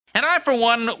And I, for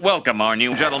one, welcome our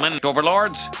new gentlemen,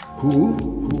 overlords.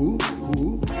 Who?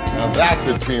 Now that's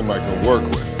a team I can work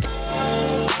with.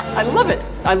 I love it.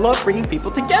 I love bringing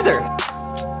people together.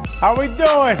 How we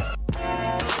doing?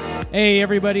 Hey,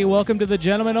 everybody. Welcome to the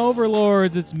Gentlemen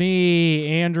Overlords. It's me,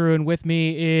 Andrew, and with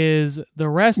me is the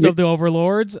rest of the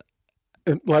Overlords.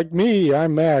 Like me,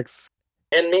 I'm Max.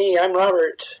 And me, I'm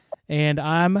Robert. And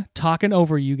I'm talking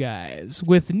over you guys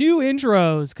with new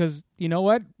intros, because you know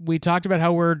what? We talked about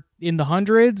how we're in the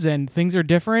hundreds and things are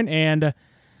different, and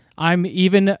I'm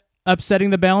even upsetting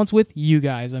the balance with you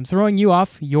guys. I'm throwing you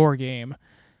off your game.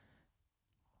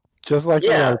 Just like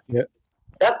I like it.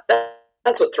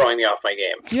 That's what throwing me off my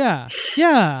game.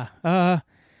 Yeah. How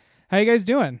you guys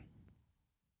doing?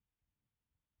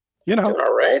 You know. Doing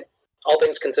all right. All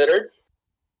things considered.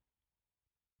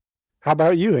 How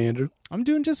about you, Andrew? I'm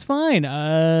doing just fine.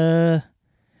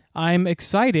 I'm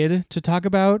excited to talk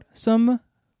about some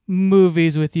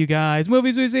movies with you guys.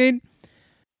 Movies we've seen.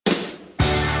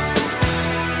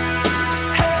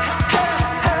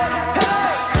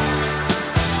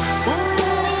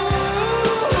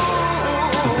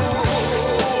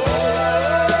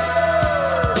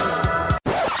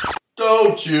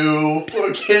 Don't you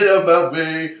forget about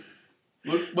me.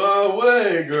 Look my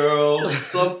way, girl.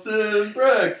 Something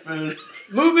breakfast.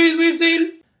 Movies we've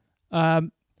seen.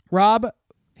 Rob,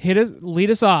 lead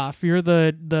us off. You're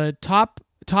the top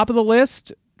of the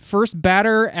list, first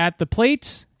batter at the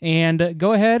plate, and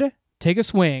go ahead, take a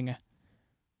swing.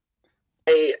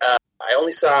 I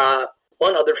only saw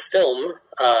one other film,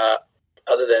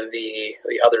 other than the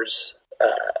others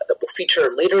that will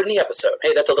feature later in the episode.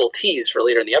 Hey, that's a little tease for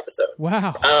later in the episode.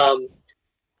 Wow.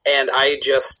 And I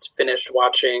just finished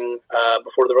watching,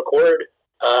 before the record,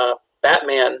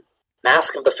 Batman,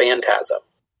 Mask of the Phantasm.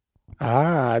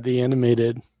 Ah, the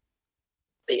animated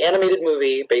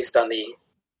movie based on the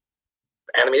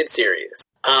animated series.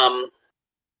 It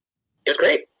was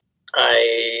great.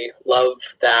 I love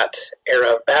that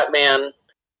era of Batman.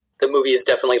 The movie is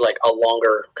definitely like a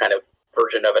longer kind of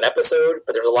version of an episode,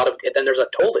 but there's a lot of, then there's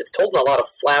it's told in a lot of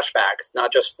flashbacks,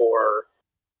 not just for,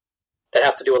 that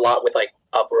has to do a lot with like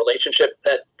a relationship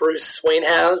that Bruce Wayne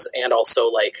has, and also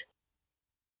like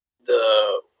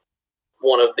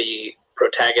one of the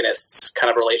protagonists'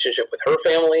 kind of relationship with her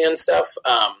family and stuff.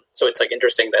 So it's like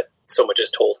interesting that so much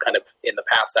is told kind of in the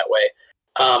past that way.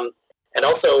 And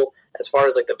also, as far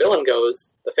as like the villain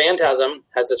goes, the Phantasm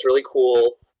has this really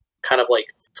cool kind of like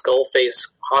skull face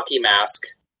hockey mask.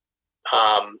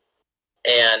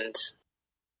 And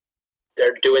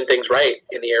they're doing things right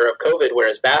in the era of COVID,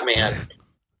 whereas Batman,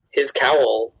 his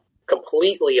cowl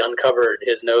completely uncovered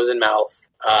his nose and mouth.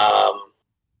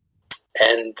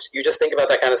 And you just think about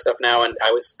that kind of stuff now, and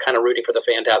I was kind of rooting for the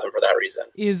Phantasm for that reason.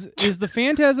 Is the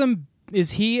Phantasm,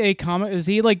 is he a comic? Is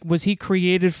he like, was he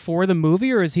created for the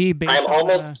movie, or is he based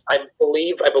I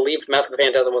believe Mask of the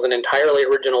Phantasm was an entirely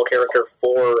original character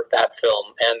for that film,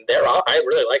 and I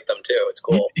really like them too. It's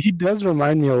cool. He does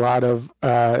remind me a lot of,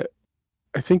 I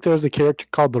think there was a character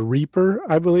called the Reaper,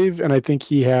 I believe, and I think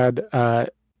he had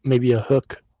maybe a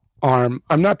hook arm.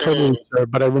 I'm not totally sure,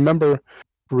 but I remember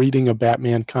reading a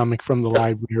Batman comic from the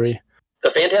library.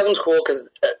 The Phantasm's cool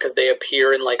because they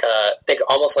appear in like they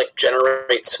almost like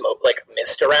generate smoke, like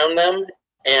mist around them,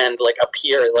 and like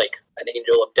appear as like an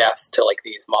angel of death to like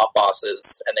these mob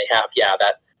bosses, and they have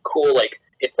that cool, like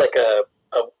it's like a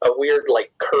weird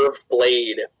like curved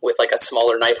blade with like a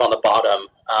smaller knife on the bottom.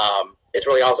 It's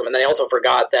really awesome. And then I also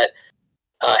forgot that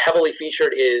heavily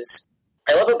featured is,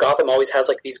 I love how Gotham always has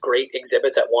like these great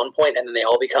exhibits at one point, and then they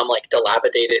all become like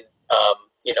dilapidated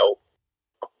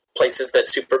places that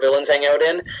supervillains hang out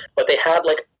in. But they had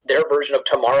like their version of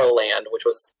Tomorrowland, which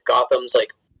was Gotham's like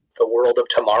the world of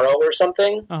tomorrow or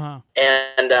something. Uh-huh.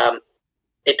 And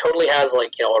it totally has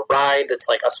like, a ride that's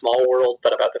like a small world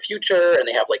but about the future, and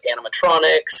they have like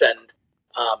animatronics and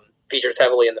features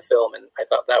heavily in the film, and I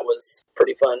thought that was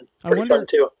pretty fun. Fun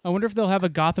too. I wonder if they'll have a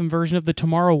Gotham version of the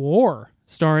Tomorrow War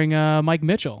starring Mike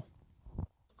Mitchell.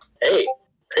 Hey,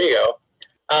 there you go.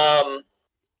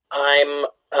 I'm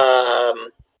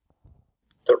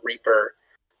the Reaper.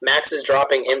 Max is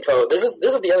dropping info. This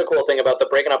is the other cool thing about the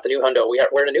breaking off the new hundo.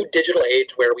 We're in a new digital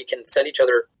age where we can send each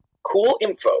other cool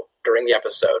info during the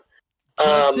episode.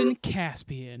 Jason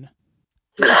Caspian,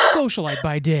 socialite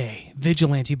by day,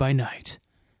 vigilante by night.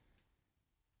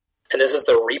 And this is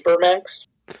the Reaper, Max?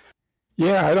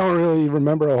 Yeah, I don't really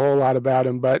remember a whole lot about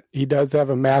him, but he does have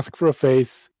a mask for a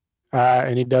face,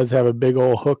 and he does have a big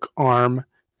old hook arm.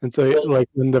 And so, like,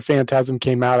 when the Phantasm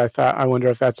came out, I wonder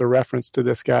if that's a reference to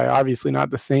this guy. Obviously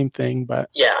not the same thing, but...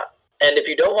 Yeah, and if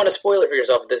you don't want to spoil it for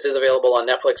yourself, this is available on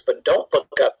Netflix, but don't look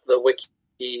up the wiki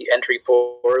the entry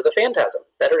for the Phantasm.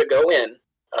 Better to go in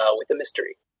with the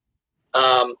mystery.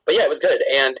 But yeah, it was good,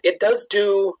 and it does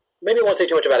do. Maybe I won't say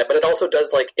too much about it, but it also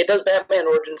does it does Batman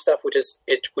origin stuff, which is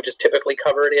typically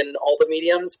covered in all the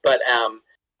mediums, but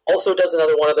also does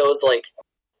another one of those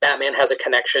Batman has a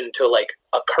connection to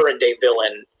a current day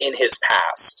villain in his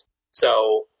past,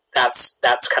 so that's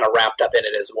kind of wrapped up in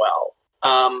it as well.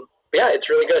 Yeah, it's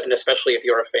really good, and especially if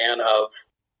you're a fan of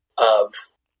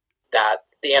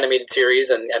the animated series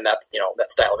and that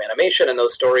that style of animation and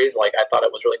those stories, I thought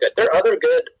it was really good. There are other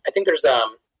good. I think there's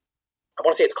I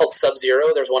want to say it's called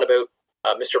Sub-Zero. There's one about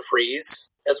Mr.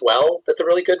 Freeze as well. That's a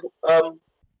really good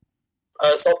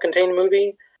self-contained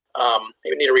movie.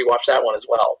 Maybe need to rewatch that one as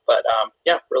well. But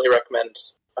yeah, really recommend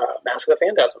Mask of the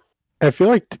Phantasm. I feel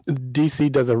like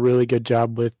DC does a really good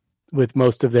job with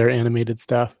most of their animated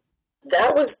stuff.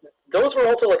 Those were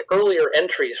also earlier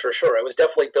entries for sure. It was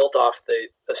definitely built off the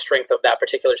strength of that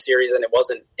particular series, and it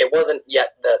wasn't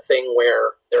yet the thing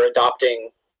where they're adopting,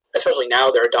 especially now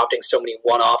they're adopting so many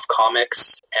one-off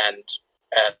comics and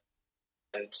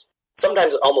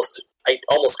sometimes almost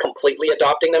completely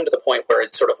adopting them to the point where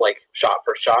it's sort of shot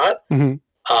for shot. Mm-hmm.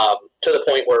 To the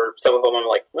point where some of them I'm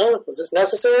like, well, is this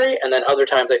necessary? And then other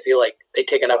times I feel like they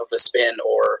take enough of a spin,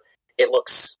 or it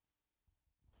looks.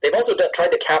 They've also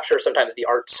tried to capture sometimes the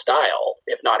art style,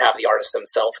 if not have the artists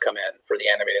themselves come in for the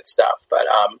animated stuff. But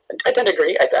I tend to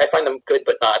agree. I find them good,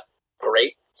 but not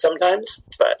great sometimes.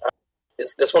 But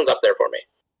this one's up there for me.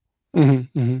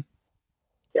 Mm-hmm, mm-hmm.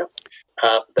 Yeah,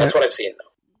 that's what I've seen, though.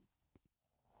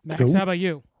 Max, Cool. how about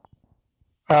you?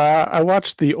 I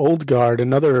watched The Old Guard,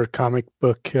 another comic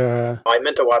book I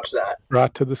meant to watch that.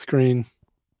 brought to the screen.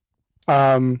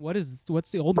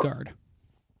 What's the Old Guard?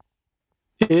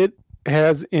 It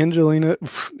has Angelina.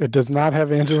 It does not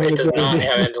have Angelina It does not Jolie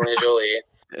have Angelina Jolie.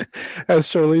 as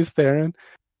Charlize Theron,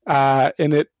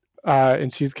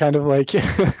 and she's kind of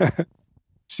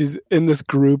she's in this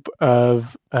group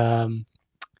of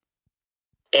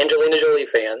Angelina Jolie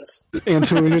fans.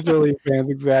 Angelina Jolie fans.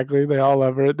 Exactly, they all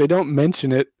love her. They don't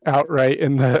mention it outright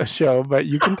in the show, but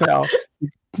you can tell.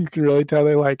 You can really tell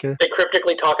they like her. They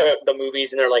cryptically talk about the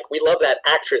movies, and they're like, "We love that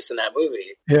actress in that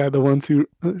movie." Yeah, the ones who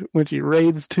when she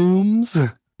raids tombs.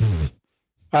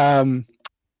 But And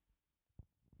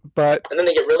then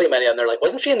they get really mad, and they're like,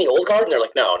 "Wasn't she in the Old Guard?" And they're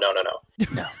like, "No."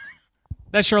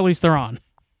 That's Charlize Theron.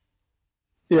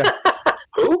 yeah,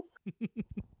 Who?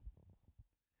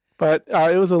 but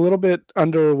it was a little bit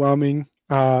underwhelming.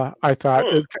 I thought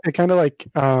it kind of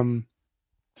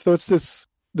so it's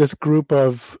this group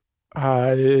of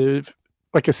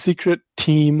like a secret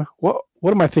team. What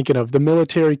am I thinking of? The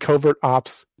military covert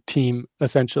ops team,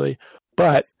 essentially.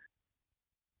 But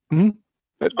That's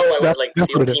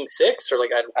SEAL Team 6? Or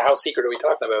how secret are we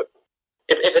talking about?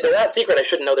 If they're that secret, I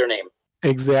shouldn't know their name.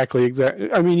 Exactly.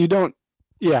 I mean, you don't.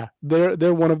 Yeah,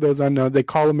 they're one of those unknown. They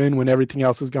call them in when everything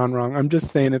else has gone wrong. I'm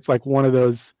just saying it's like one of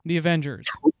those The Avengers.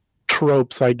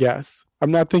 tropes, I guess.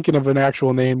 I'm not thinking of an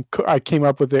actual name. I came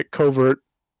up with it. Covert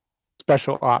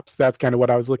special ops. That's kind of what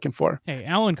I was looking for. Hey,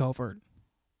 Alan Covert.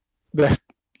 That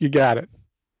you got it.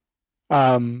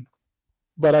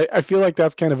 But I feel like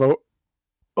that's kind of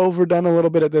overdone a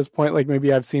little bit at this point. Like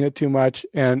maybe I've seen it too much,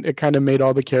 and it kind of made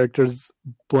all the characters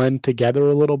blend together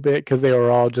a little bit because they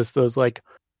were all just those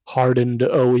hardened,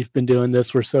 we've been doing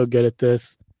this, we're so good at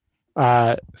this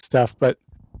stuff. But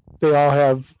they all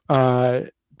have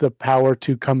the power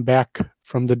to come back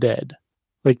from the dead.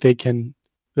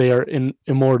 They are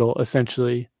immortal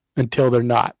essentially until they're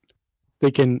not.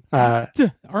 They can.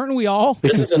 Aren't we all?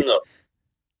 This is in the.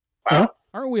 Wow.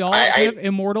 Aren't we all kind of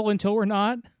immortal until we're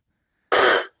not?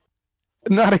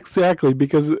 Not exactly,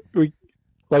 because we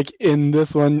in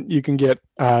this one you can get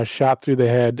shot through the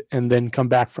head and then come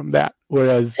back from that,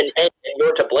 whereas and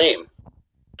you're to blame.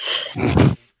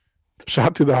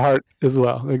 shot through the heart as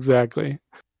well. Exactly.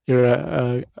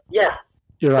 You're Yeah.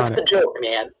 You're That's on the it. joke,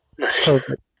 man.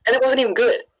 Perfect. And it wasn't even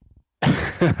good.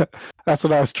 That's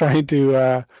what I was trying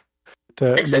to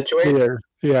Accentuate? make clear.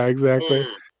 Yeah, exactly.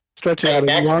 Stretch it out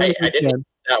as long as I you didn't can.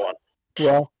 that one.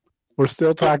 Well, we're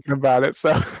still talking about it,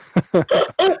 so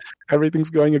everything's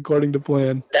going according to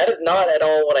plan. That is not at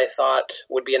all what I thought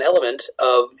would be an element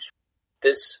of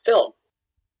this film.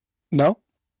 No?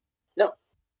 No.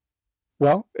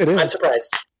 Well, it is. I'm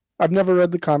surprised. I've never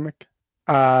read the comic,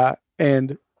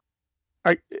 and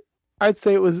I'd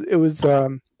say it was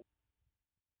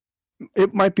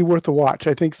it might be worth a watch.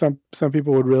 I think some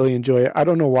people would really enjoy it. I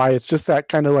don't know why. It's just that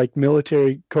kind of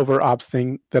military covert ops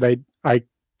thing that I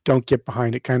don't get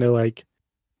behind. It kind of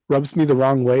rubs me the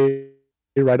wrong way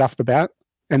right off the bat,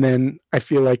 and then I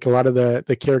feel like a lot of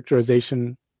the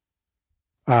characterization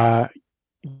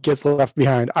gets left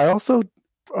behind. I also,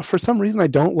 for some reason, I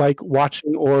don't like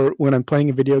watching, or when I'm playing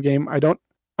a video game,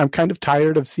 I'm kind of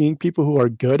tired of seeing people who are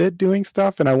good at doing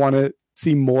stuff, and I want to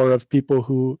see more of people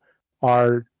who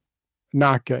are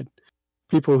not good,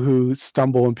 people who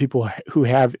stumble and people who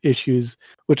have issues,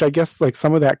 which I guess like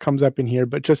some of that comes up in here,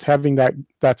 but just having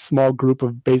that small group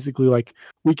of basically like,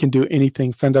 we can do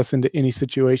anything, send us into any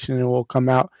situation and we'll come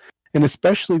out. And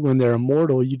especially when they're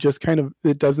immortal, you just kind of,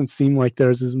 it doesn't seem like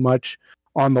there's as much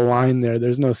on the line there.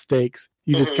 There's no stakes.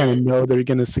 You just kind of know they're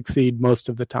going to succeed most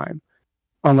of the time,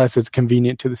 unless it's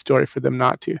convenient to the story for them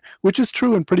not to, which is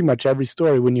true in pretty much every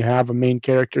story. When you have a main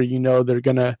character, you know they're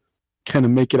going to kind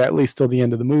of make it at least till the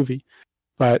end of the movie.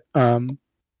 But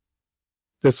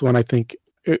this one, I think,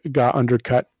 it got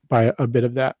undercut by a bit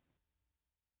of that.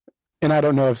 And I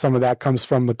don't know if some of that comes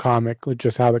from the comic, like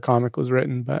just how the comic was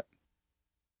written, but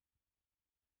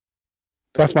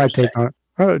that's my take on it.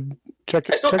 Oh, check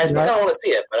it. I still kind of want to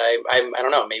see it, but I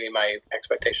don't know. Maybe my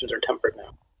expectations are tempered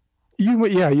now.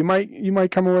 You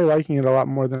might come away liking it a lot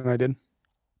more than I did.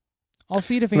 I'll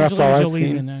see it if Angelina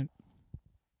Jolie's in it.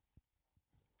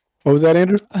 What was that,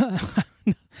 Andrew?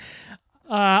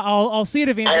 I'll see it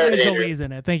if Angelina Jolie's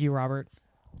in it. Thank you, Robert.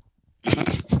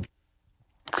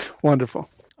 Who knows?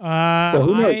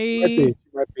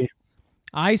 Might be.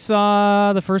 I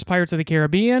saw the first Pirates of the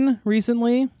Caribbean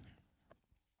recently,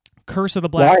 Curse of the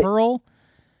Black Pearl,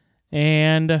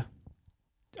 and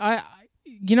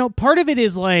part of it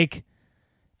is like,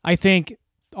 I think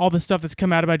all the stuff that's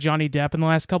come out about Johnny Depp in the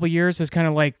last couple of years has kind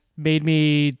of like made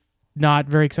me not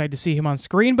very excited to see him on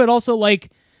screen, but also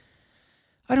like,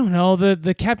 I don't know,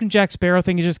 the Captain Jack Sparrow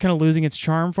thing is just kind of losing its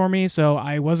charm for me, so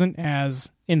I wasn't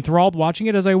as enthralled watching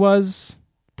it as I was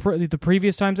the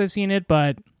previous times I've seen it,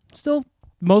 but still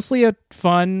mostly a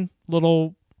fun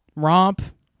little romp.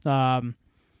 I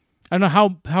don't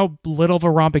know how little of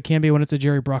a romp it can be when it's a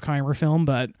Jerry Bruckheimer film,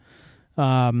 but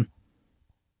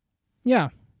yeah,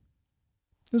 it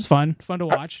was fun to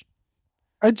watch.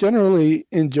 I generally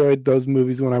enjoyed those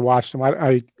movies when I watched them.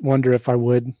 I wonder if I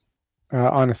would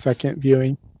on a second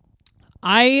viewing.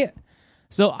 I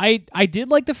did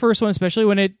like the first one, especially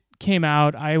when it came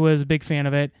out. I was a big fan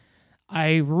of it.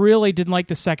 I really didn't like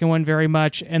the second one very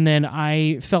much, and then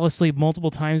I fell asleep multiple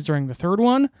times during the third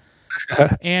one.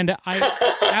 And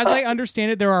as I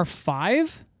understand it, there are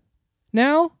 5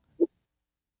 now.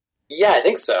 Yeah, I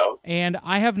think so. And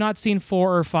I have not seen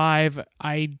 4 or 5.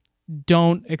 I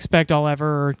don't expect I'll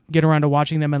ever get around to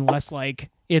watching them unless like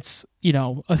it's,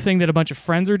 a thing that a bunch of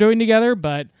friends are doing together.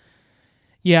 But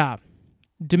yeah,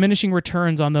 diminishing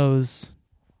returns on those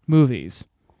movies.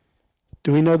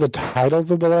 Do we know the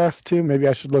titles of the last 2? Maybe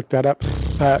I should look that up.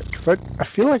 Because I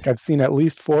feel like I've seen at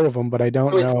least 4 of them, but I don't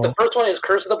know. The first one is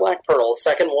Curse of the Black Pearl.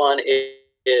 Second one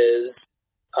is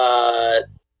Dead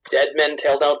Men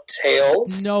Tell No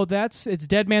Tales. No, it's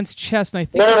Dead Man's Chest, and I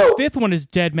think the 5th one is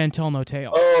Dead Men Tell No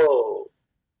Tales. Oh,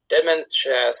 Dead Man's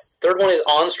Chest. Third one is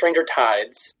On Stranger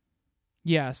Tides.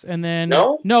 Yes, and then...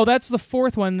 No, that's the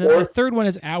 4th one. The third one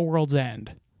is At World's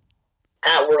End.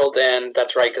 At World's End,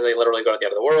 that's right, because they literally go to the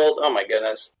end of the world. Oh my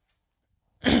goodness.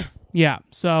 Yeah,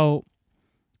 so...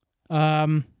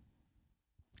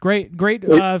 great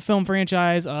film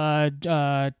franchise.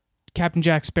 Captain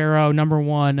Jack Sparrow,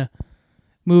 #1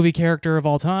 movie character of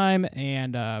all time,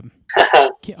 and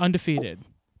undefeated.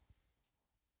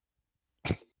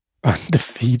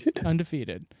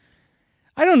 Undefeated.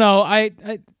 I don't know. I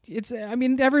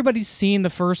mean, everybody's seen the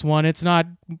first one. It's not.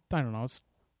 I don't know. It's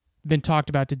been talked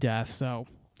about to death. So.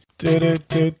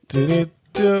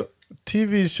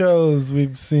 TV shows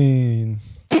we've seen.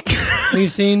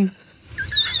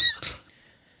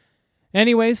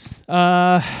 Anyways,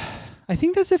 I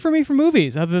think that's it for me for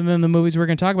movies, other than the movies we're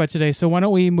going to talk about today. So why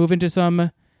don't we move into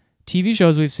some TV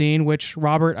shows we've seen, which,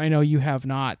 Robert, I know you have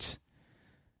not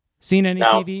seen any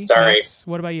TV. Sorry. Yes.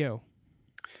 What about you?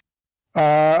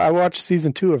 I watched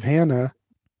season 2 of Hannah,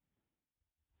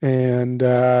 and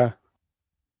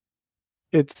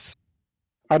it's,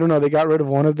 I don't know, they got rid of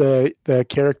one of the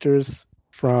characters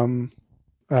from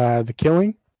The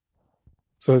Killing,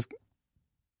 so it's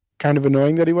kind of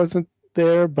annoying that he wasn't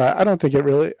there, but I don't think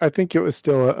I think it was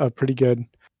still a pretty good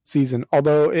season,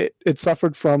 although it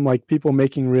suffered from like people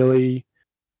making really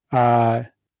bad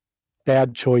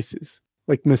choices,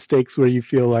 like mistakes where you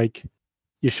feel like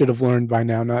you should have learned by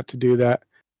now not to do that.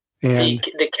 And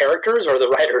the characters or the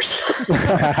writers?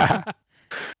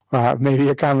 Maybe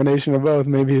a combination of both.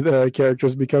 Maybe the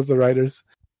characters because the writers.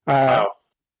 Wow.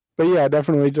 But yeah,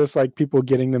 definitely just like people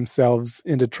getting themselves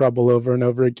into trouble over and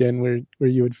over again where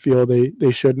you would feel they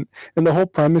shouldn't. And the whole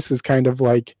premise is kind of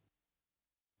like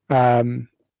they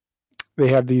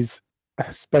have these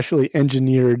specially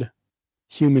engineered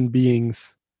human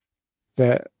beings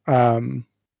that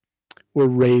were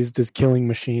raised as killing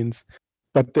machines,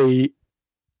 but they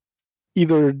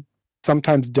either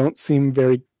sometimes don't seem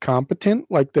very competent,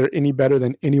 like they're any better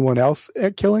than anyone else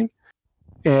at killing,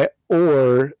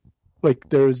 or like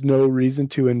there's no reason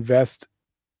to invest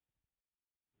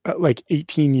like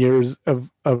 18 years of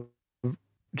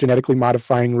genetically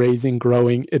modifying, raising,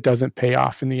 growing. It doesn't pay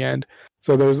off in the end.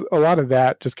 So there's a lot of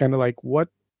that, just kind of like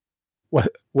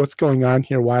what's going on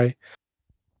here? Why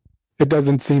it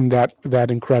doesn't seem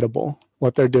that incredible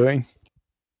what they're doing.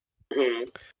 Mm-hmm.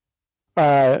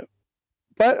 But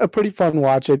a pretty fun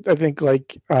watch. I think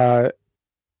like the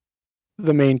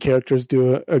main characters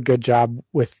do a good job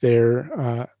with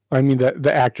their. I mean,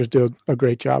 the actors do a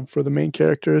great job for the main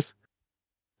characters.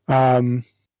 And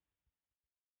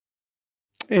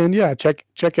yeah, check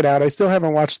it out. I still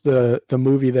haven't watched the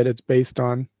movie that it's based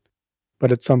on,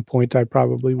 but at some point I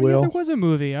probably will. Yeah, there was a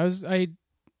movie.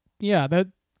 That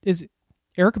is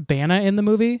Eric Bana in the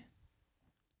movie.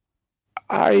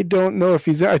 I don't know if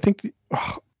he's. I think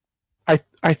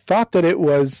I thought that it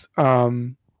was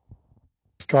Skarsgård,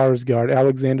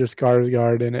 Alexander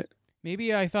Skarsgård in it.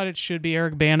 Maybe I thought it should be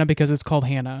Eric Bana because it's called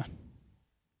Hannah.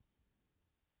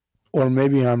 Or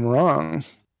maybe I'm wrong.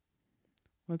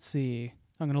 Let's see.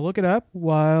 I'm going to look it up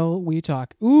while we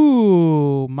talk.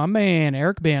 Ooh, my man,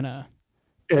 Eric Bana.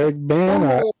 Eric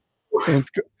Bana. And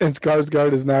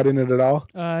Skarsgård is not in it at all?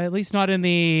 At least not in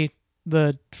the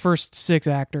first 6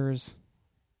 actors.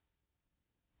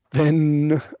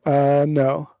 Then,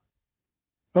 no.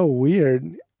 Oh,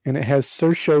 weird. And it has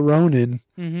Saoirse Ronan.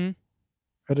 Mm-hmm.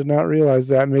 I did not realize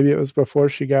that. Maybe it was before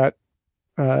she got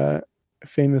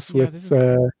famous with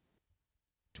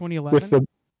 2011 with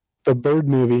the Bird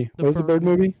movie. What was the Bird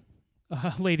movie?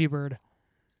 Lady Bird.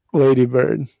 Lady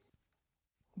Bird.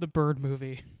 The Bird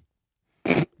movie.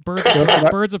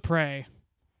 Birds of Prey.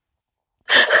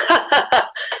 The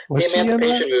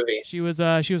Emancipation movie. She was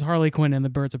Harley Quinn in the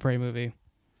Birds of Prey movie.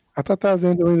 I thought that was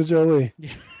Angelina Jolie.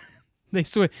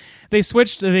 They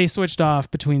switched off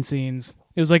between scenes.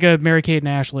 It was like a Mary-Kate and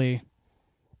Ashley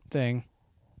thing.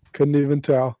 Couldn't even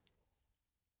tell.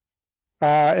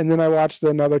 And then I watched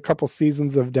another couple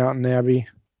seasons of Downton Abbey.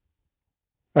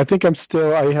 I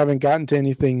haven't gotten to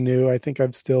anything new. I think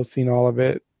I've still seen all of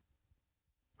it.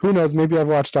 Who knows? Maybe I've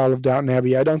watched all of Downton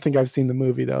Abbey. I don't think I've seen the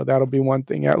movie, though. That'll be one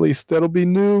thing, at least. That'll be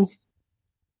new.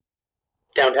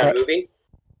 Downtown movie?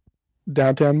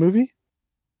 Downtown movie?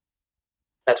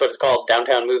 That's what it's called.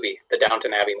 Downtown movie. The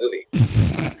Downton Abbey movie.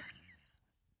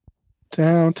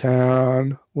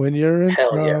 Downtown. When you're in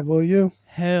trouble, you.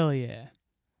 Hell yeah.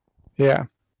 Yeah.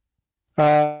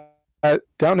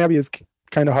 Downton Abbey is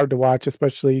kind of hard to watch,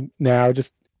 especially now,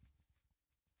 just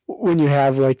when you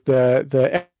have like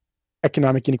the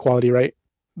economic inequality, right?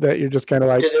 That you're just kind of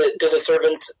like. Do the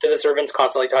servants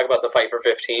constantly talk about the fight for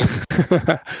 15?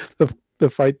 the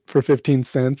fight for 15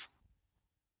 cents.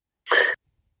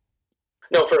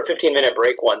 No, for a 15-minute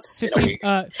break once in a week.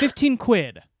 15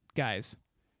 quid, guys.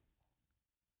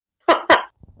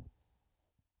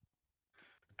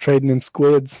 Trading in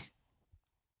squids.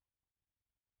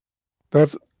 I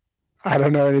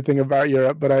don't know anything about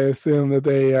Europe, but I assume that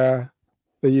they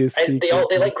use they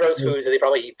like gross foods, and they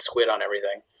probably eat squid on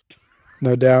everything.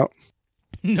 No doubt.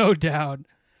 No doubt.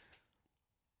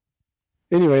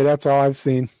 Anyway, that's all I've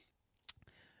seen.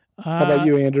 How about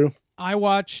you, Andrew? I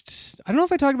don't know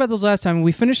if I talked about this last time.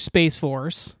 We finished Space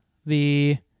Force.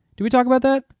 Did we talk about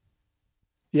that?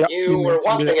 Yeah. You were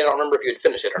watching it. I don't remember if you had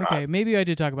finished it or not. Okay, maybe I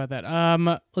did talk about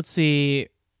that. Let's see.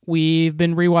 We've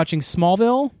been rewatching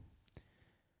Smallville.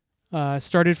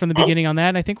 Started from the beginning on that.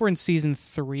 And I think we're in season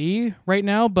 3 right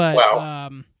now. But wow.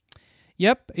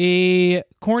 Yep, a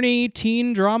corny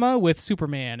teen drama with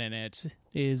Superman in it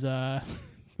is. I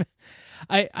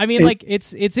mean, like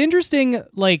it's interesting.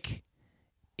 Like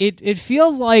it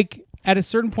feels like at a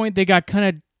certain point they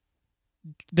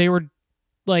were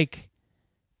like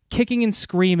kicking and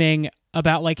screaming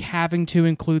about like having to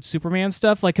include Superman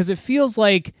stuff, like because it feels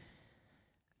like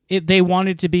they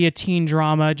wanted to be a teen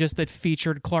drama just that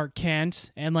featured Clark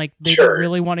Kent, and like they didn't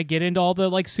really want to get into all the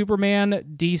like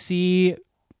Superman DC,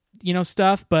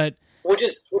 stuff. But which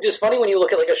is funny when you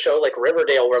look at like a show like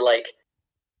Riverdale, where like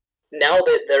now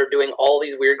that they're doing all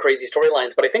these weird, crazy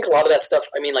storylines, but I think a lot of that stuff,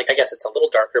 I mean, like I guess it's a little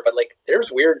darker, but like there's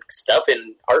weird stuff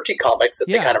in Archie comics that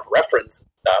they kind of reference and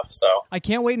stuff. So I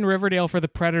can't wait in Riverdale for the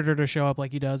Predator to show up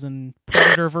like he does in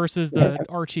Predator versus the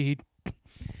Archie.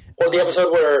 Or the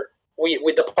episode where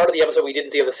the part of the episode we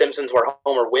didn't see of The Simpsons where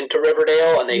Homer went to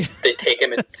Riverdale and they take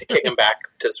him and kick him back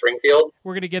to Springfield.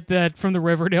 We're gonna get that from the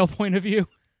Riverdale point of view.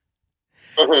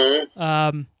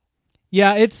 Mm-hmm.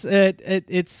 Yeah, it's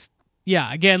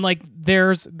yeah. Again, like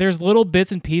there's little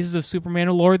bits and pieces of Superman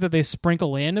lore that they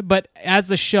sprinkle in, but as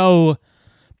the show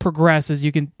progresses,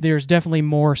 there's definitely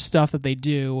more stuff that they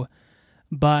do.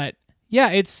 But yeah,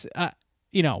 it's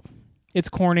it's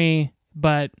corny,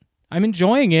 but I'm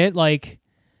enjoying it. Like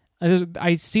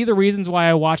I see the reasons why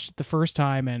I watched it the first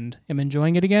time, and am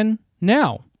enjoying it again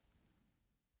now.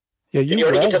 Yeah, Did you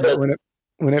already get to the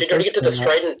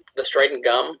the strident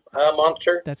gum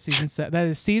monster? That's season 7. That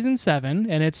is season 7,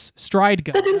 and it's Stride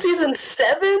Gum. That's in season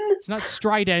 7. It's not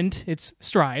Strident, it's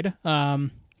Stride.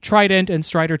 Trident and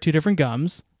Stride are two different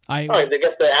gums. I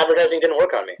guess the advertising didn't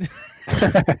work on me.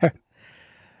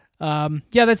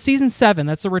 Yeah, that's season 7.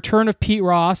 That's the return of Pete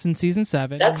Ross in season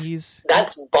 7. That's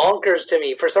bonkers to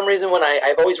me. For some reason, when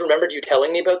I've always remembered you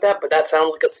telling me about that, but that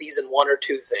sounds like a season 1 or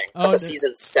 2 thing. That's a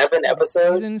season 7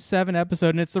 episode. Season 7 episode,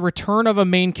 and it's the return of a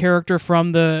main character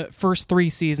from the first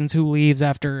 3 seasons who leaves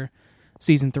after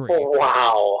season 3.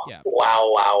 Wow. Yeah.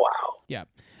 Wow. Yeah.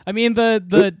 I mean,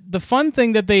 the fun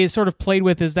thing that they sort of played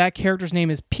with is that character's name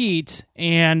is Pete,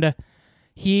 and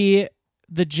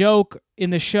the joke in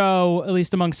the show, at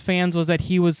least amongst fans, was that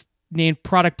he was named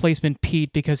Product Placement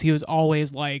Pete because he was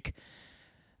always like,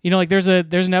 like there's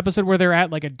an episode where they're at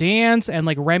like a dance, and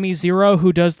like Remy Zero,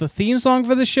 who does the theme song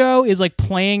for the show, is like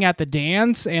playing at the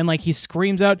dance, and like he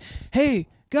screams out, "Hey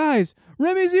guys,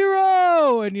 Remy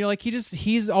Zero!" And like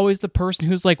he's always the person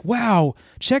who's like, "Wow,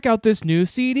 check out this new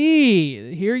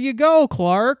CD. Here you go,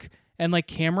 Clark." And like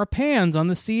camera pans on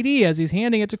the CD as he's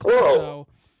handing it to Clark. Whoa.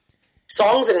 So,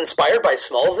 songs that inspired by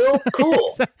Smallville?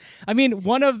 Cool. I mean,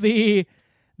 one of the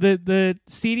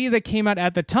CD that came out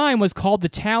at the time was called the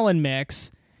Talon Mix,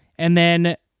 and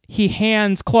then he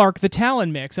hands Clark the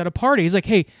Talon Mix at a party. He's like,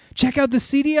 "Hey, check out the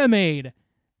CD I made.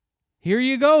 Here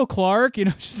you go, Clark."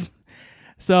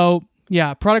 So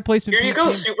yeah, product placement. Here you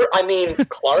go,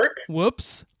 Clark.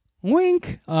 Whoops.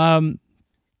 Wink.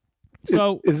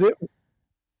 So is it?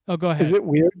 Oh, go ahead. Is it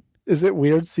weird? Is it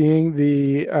weird seeing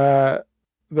the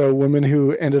woman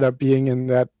who ended up being in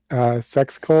that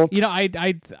sex cult?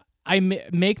 I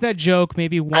make that joke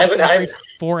maybe once every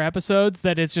 4 episodes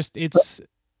that it's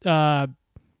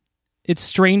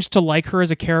strange to like her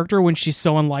as a character when she's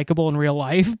so unlikable in real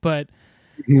life. But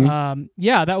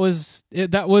yeah, that was.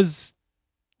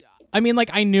 I mean, like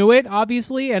I knew it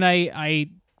obviously,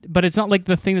 and but it's not like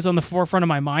the thing that's on the forefront of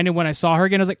my mind. And when I saw her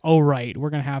again, I was like, "Oh right, we're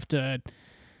gonna have to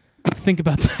think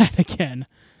about that again."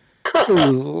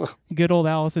 Good old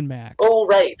Allison Mack. Oh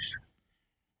right.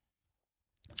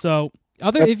 So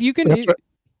if you can,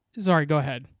 sorry, go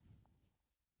ahead.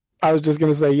 I was just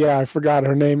gonna say, yeah, I forgot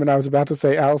her name, and I was about to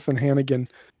say Allison Hannigan.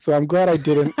 So I'm glad I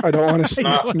didn't. I don't want to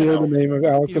smear the name of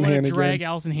Allison Hannigan. You drag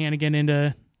Allison Hannigan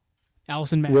into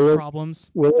Allison Mack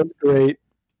problems. Willow's great.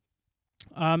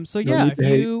 So yeah,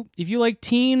 if you like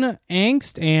teen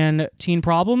angst and teen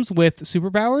problems with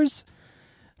superpowers,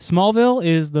 Smallville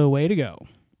is the way to go.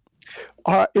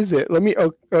 Is it? Let me.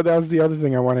 Oh, that was the other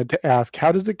thing I wanted to ask.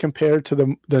 How does it compare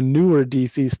to the newer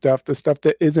DC stuff, the stuff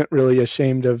that isn't really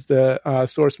ashamed of the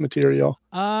source material?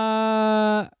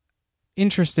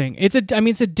 Interesting. It's a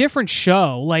different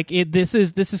show. Like this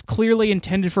is clearly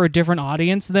intended for a different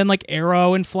audience than like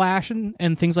Arrow and Flash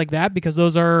and things like that, because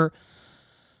those are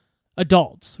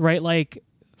adults, right? Like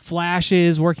Flash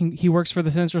he works for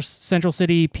the Central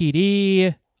City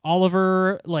PD.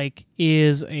 Oliver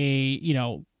is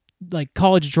a like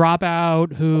college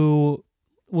dropout who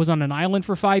was on an island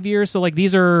for 5 years. So like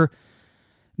these are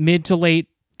mid to late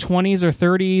 20s or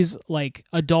 30s, like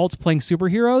adults playing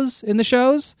superheroes in the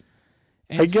shows.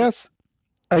 And I guess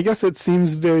it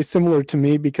seems very similar to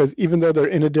me, because even though they're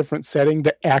in a different setting,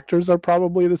 the actors are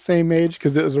probably the same age,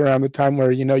 because it was around the time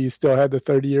where, you still had the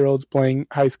 30-year-olds playing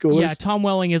high schoolers. Yeah, Tom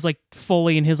Welling is like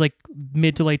fully in his like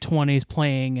mid to late 20s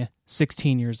playing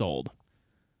 16 years old.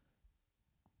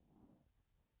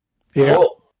 Yeah.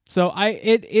 So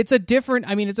it's a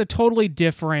totally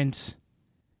different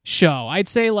show. I'd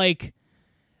say like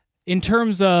in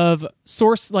terms of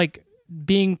source, like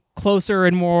being closer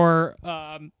and more,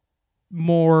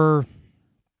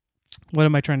 what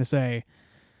am I trying to say?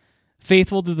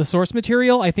 Faithful to the source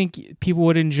material. I think people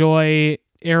would enjoy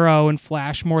Arrow and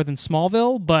Flash more than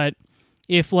Smallville, but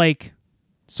if like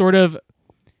sort of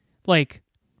like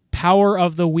power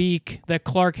of the week that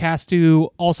Clark has to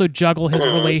also juggle his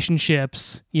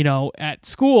relationships, at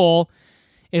school,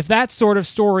 if that sort of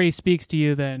story speaks to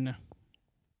you, then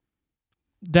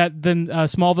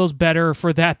Smallville's better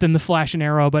for that than the Flash and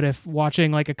Arrow. But if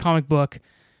watching like a comic book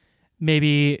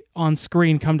maybe on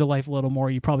screen come to life a little more,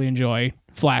 you probably enjoy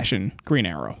Flash and Green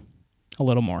Arrow a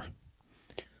little more.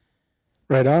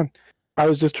 Right on. I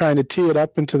was just trying to tee it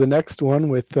up into the next one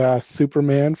with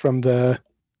Superman from the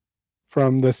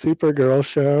Supergirl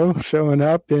show showing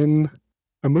up in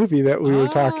a movie that we're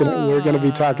going to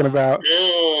be talking about.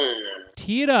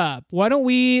 Tee it up. Why don't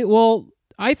we? Well,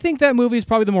 I think that movie is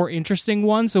probably the more interesting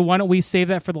one. So why don't we save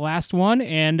that for the last one?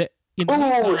 And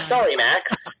sorry,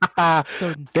 Max.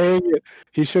 So, dang it!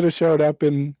 He should have showed up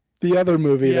in the other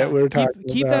movie that we're talking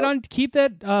about. Keep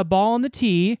that ball on the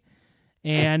tee,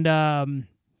 and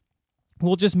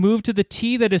we'll just move to the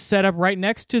tee that is set up right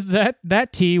next to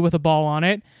that tee with a ball on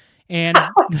it, and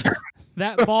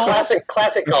that ball.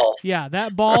 Classic golf. Yeah,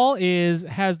 that ball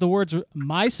has the words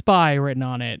 "My Spy" written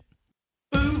on it.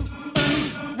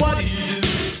 What do you do?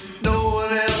 No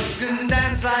one else can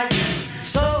dance like you.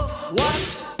 So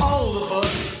what's all the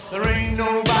fuss? There ain't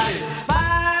nobody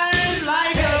spies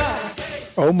like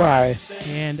us. Oh my!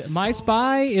 And My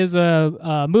Spy is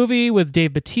a movie with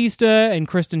Dave Bautista and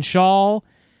Kristen Schaal.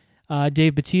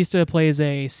 Dave Bautista plays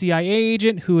a CIA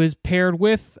agent who is paired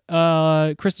with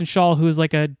Kristen Schaal, who is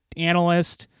like an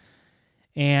analyst,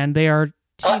 and they are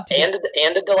and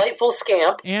a delightful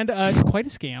scamp, and quite a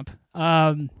scamp.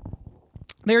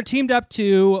 They are teamed up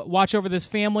to watch over this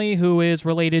family who is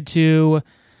related to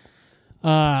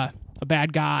a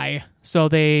bad guy. So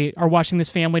they are watching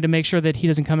this family to make sure that he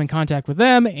doesn't come in contact with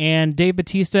them. And Dave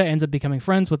Bautista ends up becoming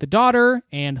friends with the daughter,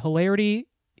 and hilarity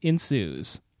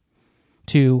ensues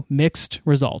to mixed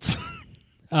results.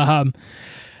 So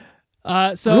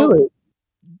really?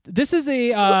 This is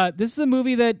a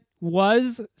movie that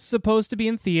was supposed to be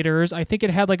in theaters. I think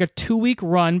it had like a 2-week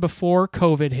run before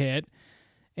COVID hit.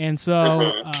 And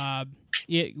so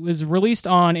it was released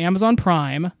on Amazon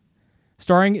Prime,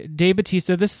 starring Dave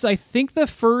Bautista. This is, I think, the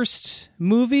first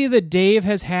movie that Dave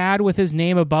has had with his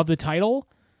name above the title.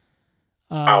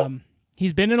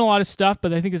 He's been in a lot of stuff,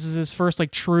 but I think this is his first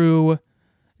like true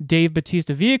Dave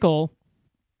Bautista vehicle.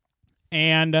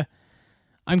 And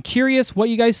I'm curious what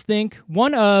you guys think.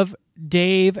 One, of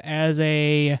Dave as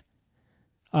a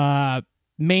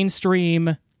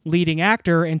mainstream leading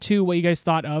actor, and two, what you guys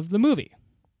thought of the movie.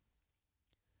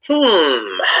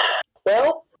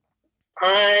 Well,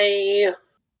 I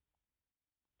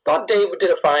thought Dave did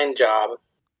a fine job,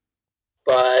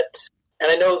 and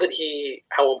I know that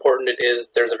how important it is.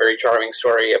 There's a very charming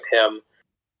story of him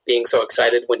being so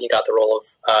excited when he got the role of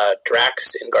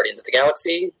Drax in Guardians of the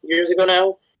Galaxy years ago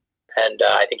now, and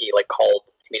I think he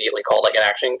immediately called like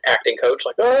an acting coach,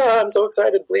 like, "Oh, I'm so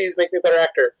excited! Please make me a better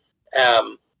actor."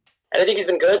 And I think he's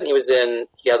been good. And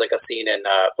he has like a scene in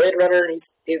Blade Runner, and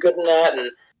he's good in that,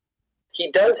 and he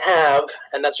does have,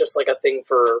 and that's just like a thing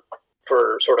for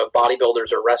sort of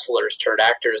bodybuilders or wrestlers turned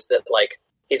actors, that like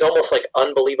he's almost like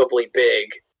unbelievably big,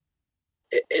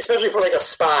 especially for like a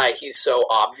spy. He's so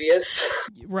obvious,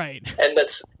 right? And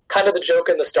that's kind of the joke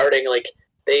in the starting. Like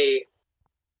they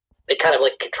kind of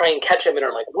like try and catch him and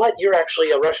are like, "What? You're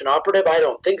actually a Russian operative? I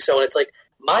don't think so." And it's like,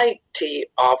 my tee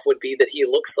off would be that he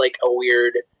looks like a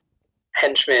weird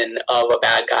henchman of a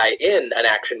bad guy in an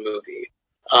action movie.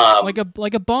 Like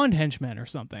a Bond henchman or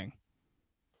something.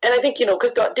 And I think,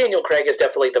 because Daniel Craig is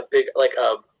definitely the big, like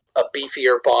a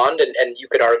beefier Bond, and you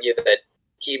could argue that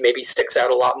he maybe sticks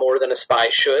out a lot more than a spy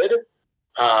should.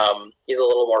 He's a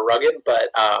little more rugged, but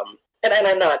and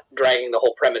I'm not dragging the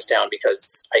whole premise down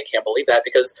because I can't believe that,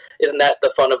 because isn't that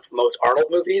the fun of most Arnold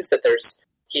movies, that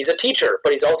he's a teacher,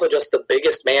 but he's also just the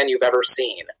biggest man you've ever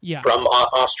seen from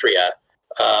Austria.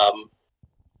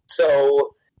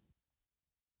 So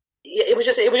it was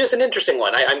just an interesting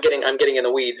one. I'm getting in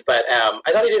the weeds, but I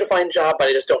thought he did a fine job, but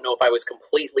I just don't know if I was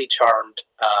completely charmed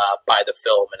by the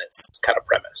film and its kind of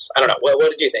premise. I don't know.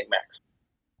 What did you think, Max?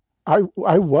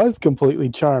 I was completely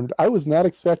charmed. I was not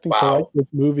expecting to like this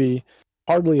movie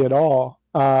hardly at all,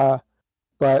 but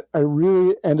I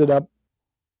really ended up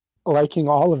liking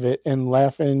all of it and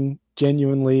laughing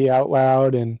genuinely out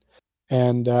loud and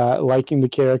liking the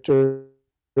characters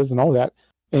and all that.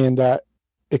 And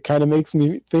it kind of makes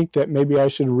me think that maybe I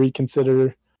should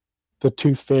reconsider The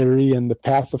Tooth Fairy and The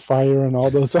Pacifier and all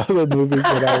those other movies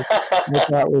that I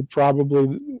thought were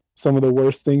probably some of the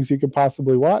worst things you could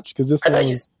possibly watch, because this one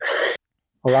was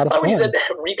a lot of fun. When you said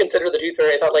reconsider The Tooth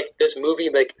Fairy, I thought like this movie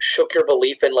like shook your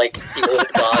belief in like the old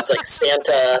gods, like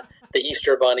Santa, the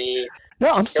Easter Bunny.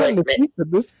 No, I'm starting to think that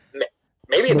this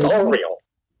maybe it's all real.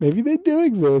 Maybe they do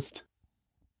exist.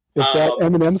 If that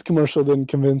M&M's commercial didn't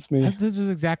convince me. This is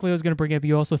exactly what I was going to bring up.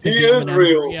 You also think he is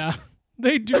real. Yeah,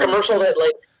 they do. A commercial that,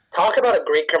 like, talk about a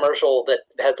great commercial that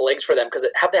has legs for them, because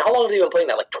how long have they been playing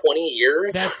that? Like 20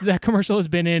 years? That commercial has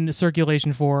been in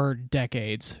circulation for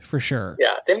decades, for sure.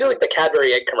 Yeah, same thing like the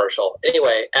Cadbury egg commercial.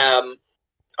 Anyway,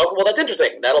 Oh, well, that's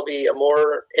interesting. That'll be a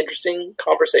more interesting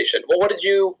conversation. Well, what was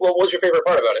your favorite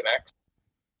part about it, Max?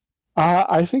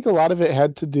 I think a lot of it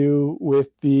had to do with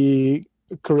the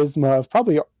charisma of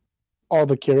probably all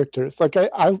the characters. Like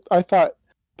I thought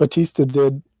Batista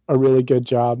did a really good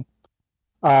job.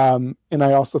 And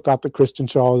I also thought that Kristen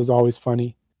Schaal is always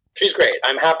funny. She's great.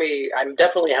 I'm happy. I'm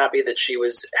definitely happy that she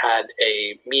had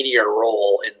a meatier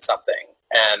role in something.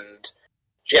 And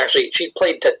she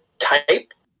played to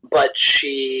type, but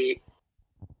she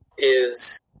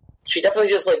definitely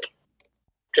just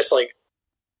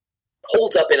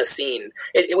holds up in a scene.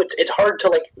 It's hard to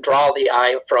like draw the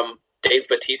eye from Dave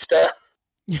Bautista.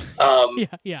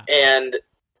 Yeah. And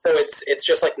so it's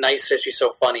just like nice that she's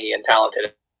so funny and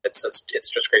talented. It's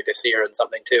just great to see her in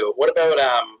something too. What about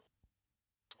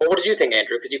what did you think,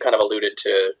 Andrew? Because you kind of alluded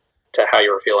to how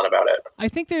you were feeling about it. I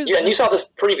think there's and you saw this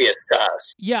previous to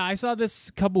us. Yeah, I saw this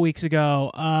a couple weeks ago.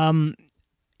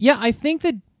 I think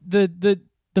that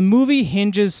the movie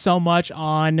hinges so much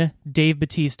on Dave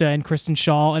Bautista and Kristen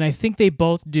Schaal, and I think they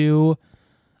both do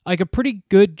like a pretty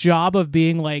good job of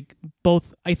being like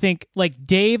both. I think like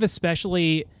Dave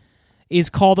especially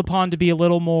is called upon to be a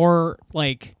little more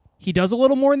like. He does a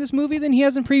little more in this movie than he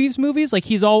has in previous movies. Like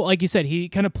he's all, like you said, he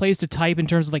kind of plays to type in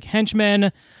terms of like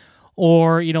henchmen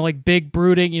or, like big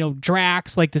brooding,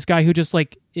 Drax, like this guy who just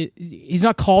like, he's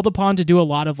not called upon to do a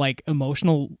lot of like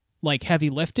emotional, like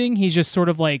heavy lifting. He's just sort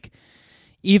of like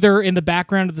either in the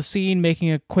background of the scene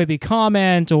making a quippy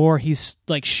comment or he's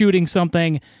like shooting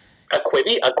something. A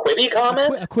quippy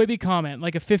comment? A quippy comment,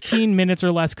 like a 15 minutes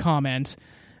or less comment.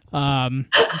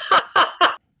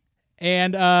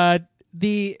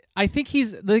 I think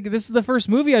he's like, this is the first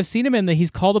movie I've seen him in that he's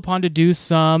called upon to do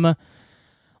some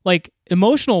like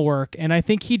emotional work, and I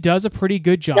think he does a pretty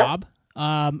good job.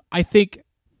 Yeah. I think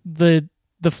the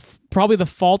probably the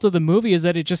fault of the movie is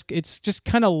that it's just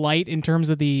kind of light in terms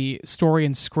of the story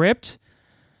and script,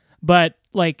 but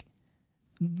like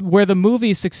where the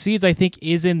movie succeeds, I think,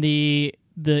 is in the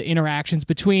interactions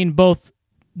between both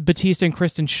Bautista and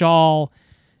Kristen Schaal.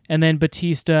 And then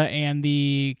Bautista and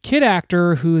the kid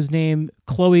actor whose name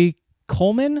Chloe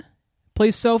Coleman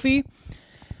plays Sophie.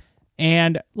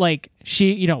 And like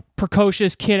she,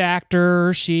 precocious kid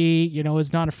actor, she,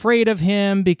 is not afraid of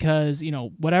him because,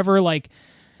 whatever, like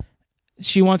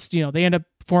she wants, they end up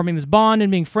forming this bond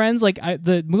and being friends. Like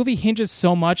the movie hinges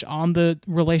so much on the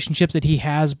relationships that he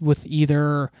has with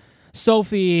either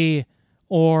Sophie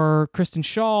or Kristen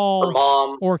Schaal her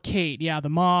mom. Or Kate. Yeah, the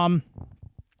mom.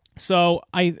 So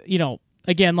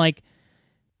again, like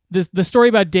the story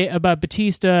about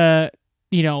Bautista,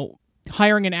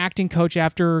 hiring an acting coach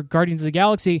after Guardians of the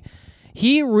Galaxy,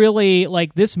 he really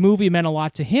like this movie meant a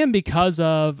lot to him because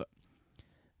of,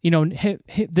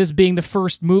 this being the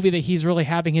first movie that he's really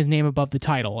having his name above the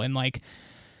title. And like,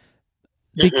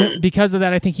 because of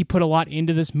that, I think he put a lot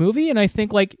into this movie. And I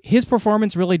think like his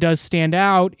performance really does stand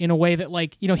out in a way that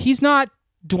like, he's not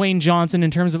Dwayne Johnson in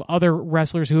terms of other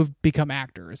wrestlers who have become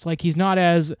actors. Like he's not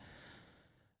as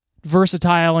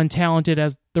versatile and talented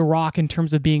as The Rock in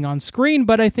terms of being on screen,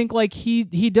 but I think like he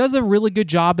does a really good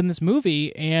job in this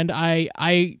movie, and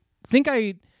I think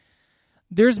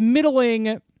there's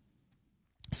middling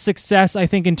success I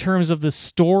think in terms of the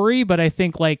story, but I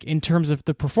think like in terms of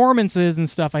the performances and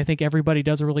stuff, I think everybody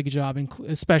does a really good job,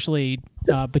 especially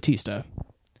Bautista.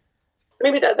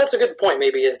 Maybe that's a good point.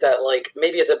 Maybe is that like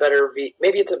maybe it's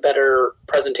a better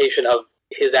presentation of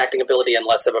his acting ability and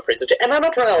less of a presentation. And I'm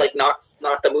not trying to like knock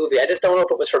the movie. I just don't know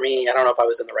if it was for me. I don't know if I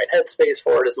was in the right headspace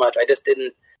for it as much. I just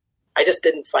didn't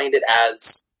find it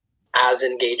as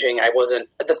engaging. I wasn't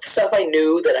the stuff I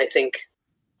knew that I think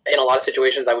in a lot of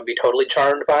situations I would be totally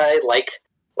charmed by, like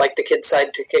the kid's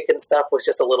sidekick and stuff was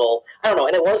just a little, I don't know.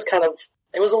 And it was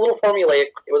a little formulaic.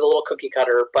 It was a little cookie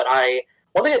cutter. But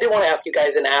one thing I did want to ask you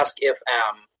guys and ask if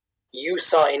you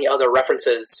saw any other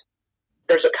references.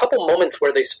 There's a couple moments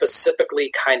where they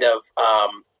specifically kind of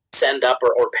send up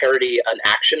or parody an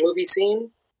action movie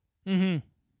scene. Mm-hmm.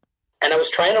 And I was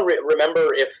trying to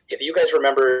remember if you guys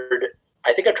remembered.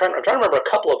 I'm trying to remember a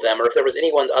couple of them, or if there was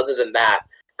any ones other than that.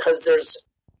 Because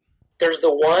there's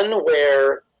the one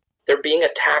where they're being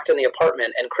attacked in the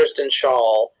apartment, and Kristen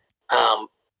Schaal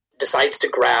decides to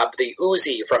grab the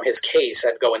Uzi from his case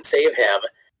and go and save him.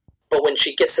 But when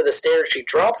she gets to the stairs, she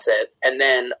drops it, and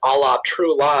then a la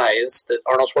True Lies, the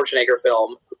Arnold Schwarzenegger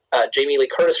film, Jamie Lee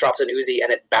Curtis drops an Uzi,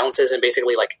 and it bounces and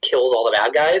basically like kills all the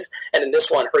bad guys. And in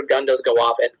this one, her gun does go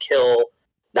off and kill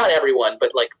not everyone,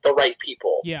 but like the right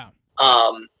people. Yeah.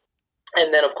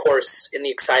 And then, of course, in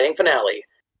the exciting finale,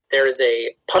 there is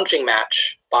a punching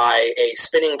match by a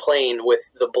spinning plane with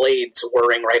the blades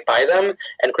whirring right by them,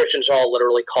 and Christian Shaw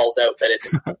literally calls out that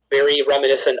it's very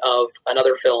reminiscent of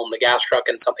another film, The Gas Truck,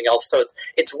 and something else. So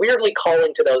it's weirdly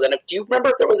calling to those. And do you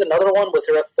remember if there was another one? Was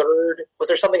there a third? Was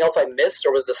there something else I missed,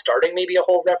 or was the starting maybe a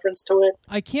whole reference to it?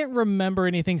 I can't remember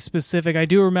anything specific. I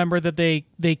do remember that they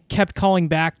kept calling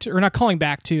back to, or not calling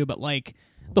back to, but like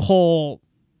the whole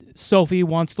Sophie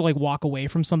wants to like walk away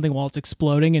from something while it's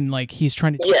exploding, and like he's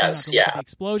trying to teach her not to look at the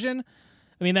explosion.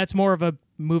 I mean, that's more of a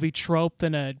movie trope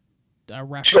than a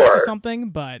reference to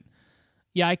something, but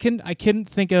yeah, I couldn't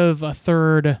think of a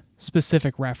third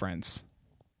specific reference.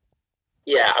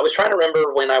 Yeah, I was trying to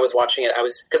remember when I was watching it.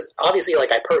 Because obviously,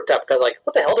 like, I perked up because, like,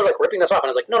 what the hell? They're like ripping this off, and I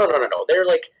was like, no. They're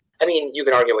like, I mean, you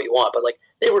can argue what you want, but like,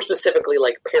 they were specifically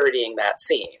like parodying that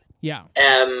scene. Yeah.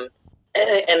 And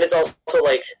it's also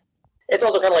like, it's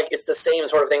also kind of like it's the same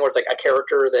sort of thing where it's like a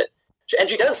character that. And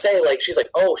she does say, like, she's like,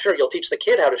 oh, sure, you'll teach the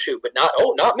kid how to shoot, but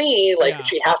not me. Like,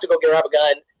 she has to go grab a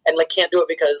gun and, like, can't do it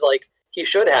because, like, he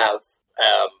should have,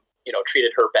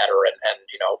 treated her better and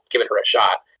given her a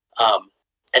shot.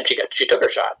 And she took her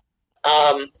shot.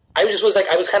 I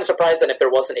was kind of surprised that if there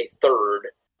wasn't a third,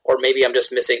 or maybe I'm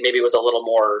just missing, maybe it was a little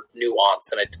more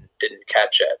nuanced and I didn't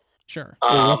catch it. Sure.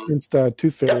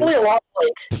 Tooth Fairy. Definitely a lot,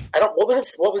 like, what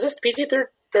was this, PG-13,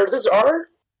 or this R?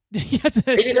 Yeah, it's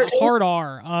a hard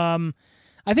R.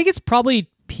 I think it's probably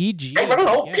PG. I don't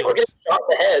know. People are getting shot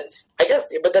in the heads. I guess,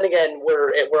 but then again,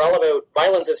 we're all about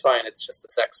violence is fine. It's just the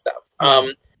sex stuff.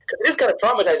 It is kind of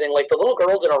traumatizing. Like the little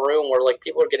girls in a room where like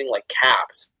people are getting like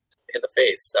capped in the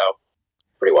face. So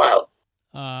pretty wild.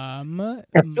 I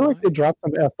feel like they dropped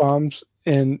some F-bombs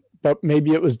but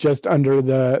maybe it was just under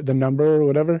the number or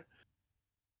whatever.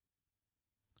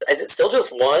 Is it still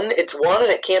just one? It's one,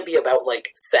 and it can't be about,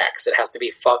 like, sex. It has to be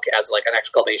fuck as, like, an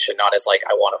exclamation, not as, like,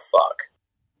 I want to fuck.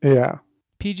 Yeah.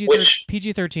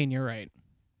 PG-13, you're right.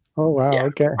 Oh, wow, yeah.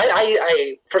 Okay.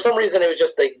 I for some reason, it was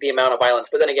just the amount of violence.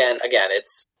 But then again,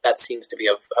 that seems to be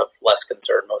of less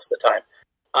concern most of the time.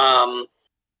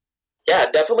 Yeah,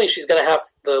 definitely the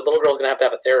little girl's going to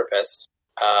have a therapist.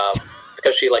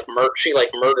 Because she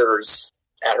murders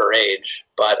at her age.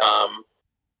 But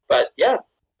yeah,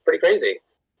 pretty crazy.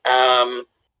 I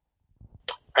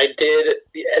did,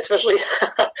 especially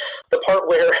the part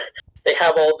where they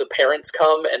have all the parents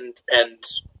come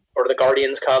or the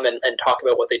guardians come and talk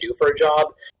about what they do for a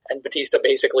job, and Batista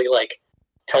basically like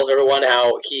tells everyone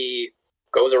how he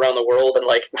goes around the world and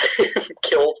like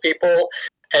kills people,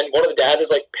 and one of the dads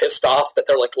is like pissed off that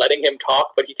they're like letting him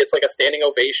talk, but he gets like a standing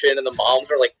ovation, and the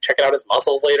moms are like checking out his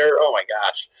muscles later. Oh my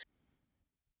gosh.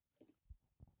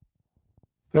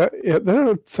 There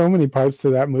are so many parts to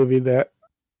that movie that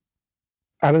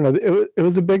I don't know. It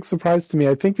was a big surprise to me.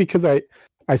 I think because I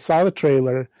saw the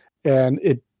trailer and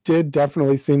it did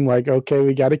definitely seem like, okay,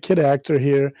 we got a kid actor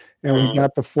here and we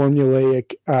got the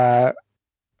formulaic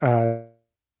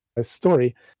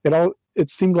story. It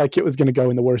seemed like it was going to go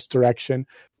in the worst direction,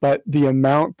 but the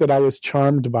amount that I was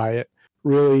charmed by it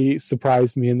really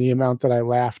surprised me, and the amount that I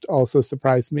laughed also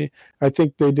surprised me. I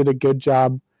think they did a good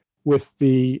job with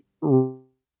the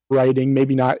writing,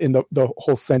 maybe not in the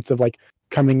whole sense of like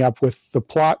coming up with the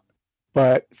plot,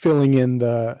 but filling in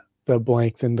the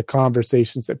blanks and the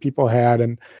conversations that people had.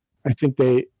 And I think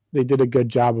they did a good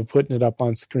job of putting it up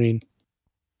on screen.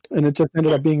 And it just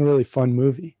ended up being a really fun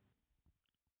movie.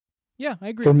 Yeah, I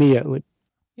agree. For me, at least.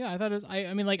 Yeah, I thought it was,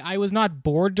 I mean, like, I was not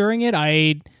bored during it.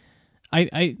 I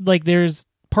like, there's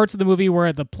parts of the movie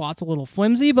where the plot's a little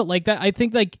flimsy, but like that, I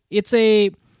think like it's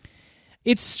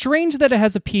strange that it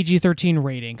has a PG-13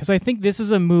 rating, because I think this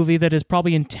is a movie that is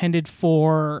probably intended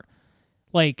for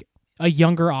like a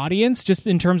younger audience, just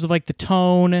in terms of like the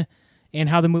tone and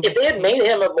how the movie. If they had made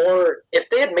him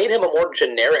a more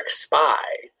generic spy,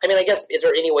 I mean, I guess, is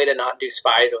there any way to not do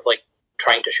spies with like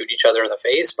trying to shoot each other in the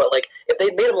face? But like, if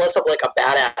they made him less of like a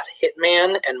badass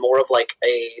hitman and more of like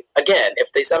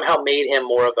if they somehow made him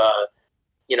more of a,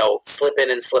 slip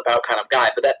in and slip out kind of guy,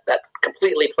 but that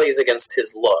completely plays against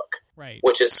his look. Right.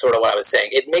 Which is sort of what I was saying.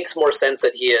 It makes more sense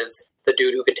that he is the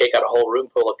dude who could take out a whole room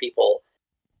full of people.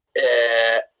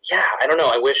 Yeah, I don't know.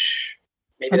 I wish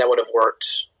maybe that would have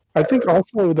worked better. I think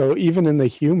also, though, even in the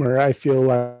humor, I feel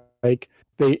like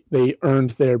they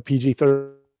earned their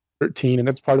PG-13, and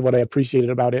that's part of what I appreciated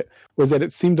about it, was that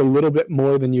it seemed a little bit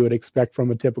more than you would expect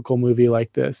from a typical movie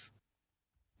like this.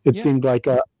 It seemed like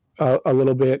a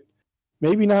little bit,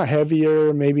 maybe not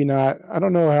heavier, maybe not, I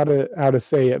don't know how to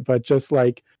say it, but just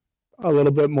like a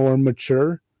little bit more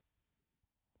mature.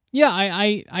 Yeah,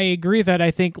 I agree with that.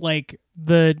 I think like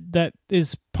that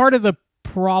is part of the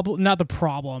problem, not the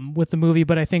problem with the movie,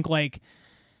 but I think like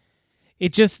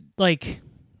it just like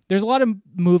there's a lot of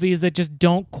movies that just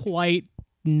don't quite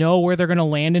know where they're going to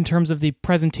land in terms of the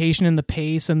presentation and the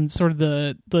pace and sort of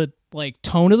the like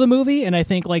tone of the movie. And I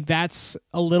think like that's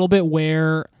a little bit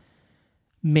where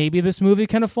maybe this movie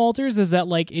kind of falters, is that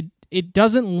like it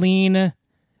doesn't lean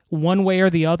one way or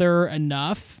the other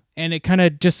enough, and it kind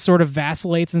of just sort of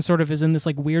vacillates and sort of is in this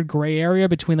like weird gray area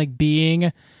between like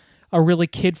being a really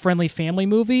kid-friendly family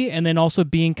movie and then also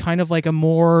being kind of like a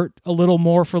little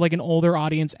more for like an older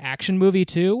audience action movie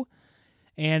too.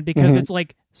 And because it's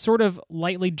like sort of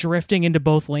lightly drifting into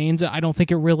both lanes, I don't think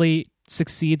it really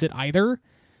succeeds at either.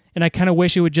 And I kind of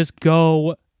wish it would just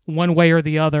go one way or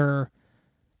the other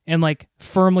and like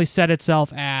firmly set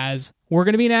itself as, we're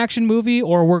going to be an action movie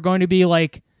or we're going to be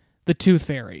like the Tooth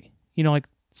Fairy, you know, like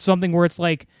something where it's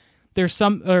like there's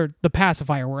some, or the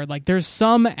pacifier, where like there's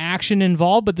some action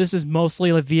involved, but this is mostly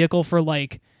a vehicle for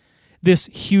like this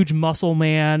huge muscle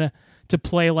man to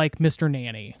play like Mr.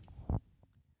 Nanny.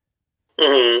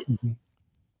 Mm-hmm.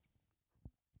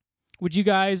 Would you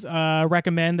guys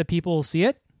recommend that people see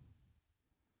it?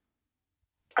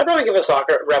 I'd probably give a soft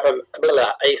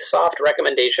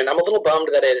recommendation. I'm a little bummed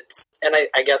that it's, and I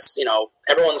guess, you know,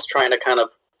 everyone's trying to kind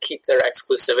of keep their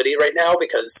exclusivity right now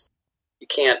because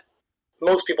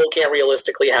most people can't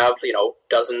realistically have, you know,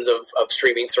 dozens of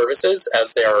streaming services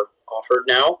as they are offered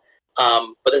now.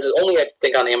 But this is only, I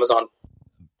think, on Amazon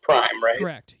Prime, right?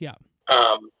 Correct, yeah.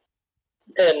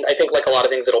 And I think, like a lot of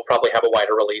things, it'll probably have a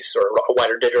wider release or a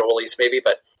wider digital release maybe,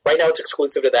 but right now it's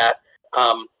exclusive to that.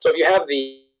 So if you have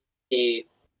the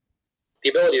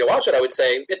ability to watch it, I would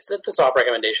say it's a soft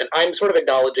recommendation. I'm sort of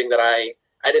acknowledging that I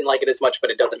didn't like it as much,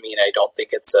 but it doesn't mean I don't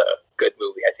think it's a good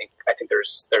movie. I think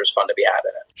there's fun to be had in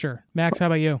it. Sure. Max, how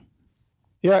about you?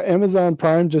 Yeah, Amazon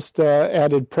Prime just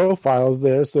added profiles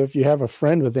there. So if you have a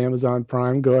friend with Amazon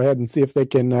Prime, go ahead and see if they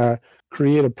can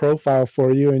create a profile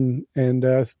for you and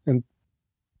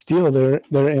steal their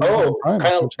Amazon Prime.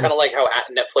 kind of like how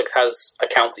Netflix has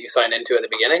accounts that you sign into at the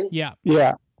beginning. Yeah.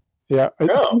 It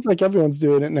seems like everyone's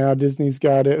doing it now. Disney's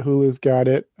got it, Hulu's got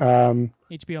it,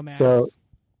 HBO Max. So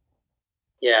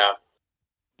yeah,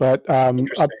 but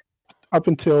up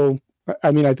until,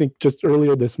 I mean, I think just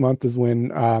earlier this month is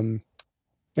when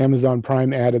Amazon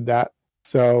Prime added that.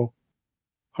 So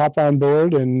hop on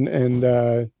board and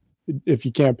if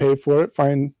you can't pay for it,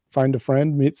 find a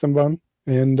friend, meet someone,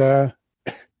 and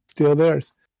steal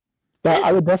theirs. But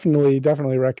I would definitely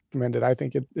recommend it. I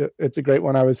think it's a great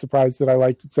one. I was surprised that I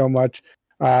liked it so much,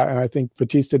 and I think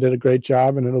Bautista did a great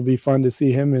job, and it'll be fun to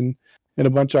see him in a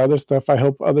bunch of other stuff. I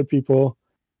hope other people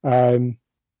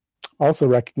also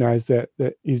recognize that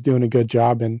he's doing a good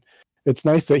job, and it's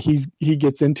nice that he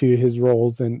gets into his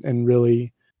roles and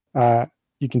really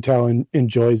you can tell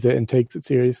enjoys it and takes it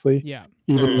seriously. Yeah,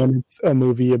 even when it's a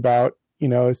movie about, you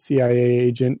know, a CIA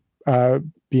agent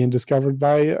being discovered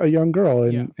by a young girl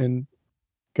and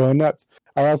going nuts.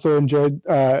 I also enjoyed,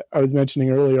 I was mentioning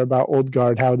earlier about Old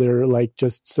Guard, how they're like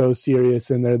just so serious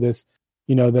and they're this,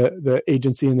 you know, the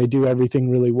agency, and they do everything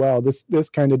really well. This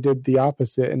kind of did the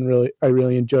opposite, and I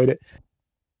really enjoyed it.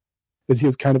 Because he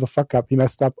was kind of a fuck up. He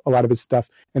messed up a lot of his stuff,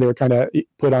 and they were kind of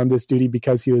put on this duty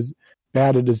because he was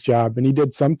bad at his job. And he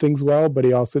did some things well, but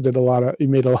he also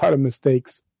made a lot of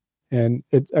mistakes. And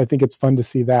I think it's fun to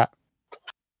see that.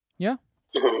 Yeah.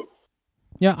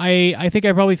 Yeah, I think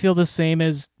I probably feel the same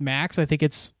as Max. I think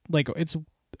it's like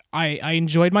I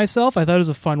enjoyed myself. I thought it was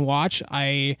a fun watch.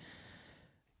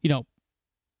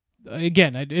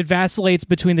 Again, it vacillates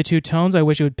between the two tones. I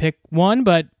wish it would pick one,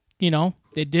 but you know,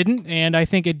 it didn't, and I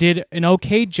think it did an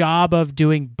okay job of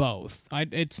doing both.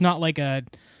 It's not like a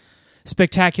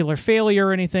spectacular failure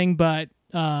or anything, but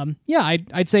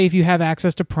I'd say if you have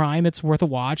access to Prime, it's worth a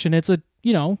watch, and it's a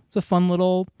fun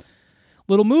little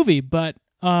movie. But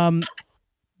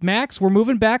Max, we're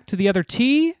moving back to the other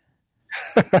T.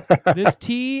 This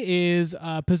T is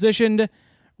positioned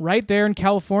right there in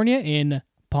California in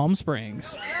Palm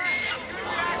Springs. All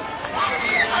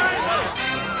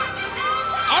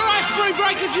right, Spring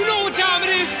Breakers, you know what time it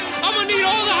is. I'm going to need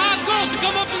all the hot girls to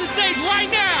come up to the stage right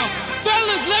now.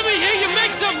 Fellas, let me hear you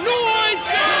make some noise.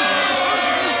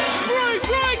 Spring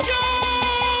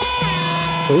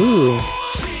Breakers! Ooh.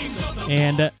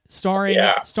 And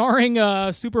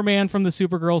starring Superman from the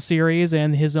Supergirl series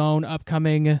and his own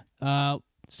upcoming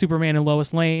Superman and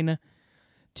Lois Lane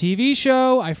TV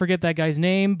show. I forget that guy's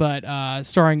name, but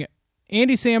starring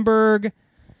Andy Samberg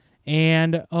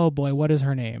and, oh boy, what is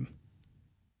her name?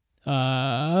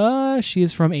 She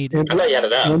is from 80s.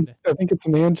 I think it's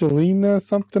an Angelina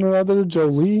something or other,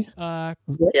 Jolie.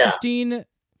 Christine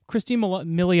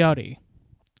Milioti.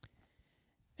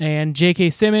 And J.K.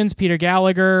 Simmons, Peter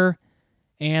Gallagher,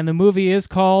 and the movie is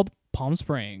called Palm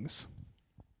Springs.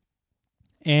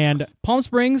 And Palm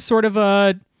Springs, sort of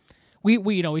a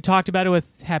we talked about it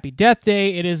with Happy Death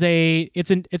Day.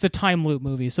 It's a time loop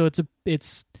movie. So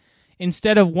it's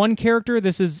instead of one character,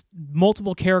 this is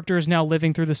multiple characters now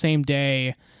living through the same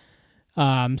day.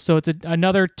 So it's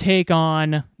another take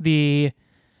on the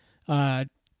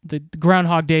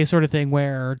Groundhog Day sort of thing,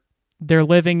 where they're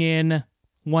living in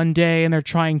one day and they're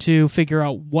trying to figure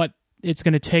out what it's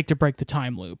going to take to break the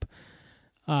time loop.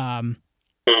 I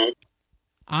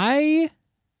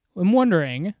am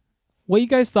wondering what you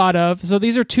guys thought of. So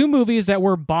these are two movies that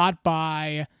were bought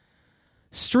by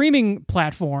streaming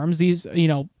platforms. These,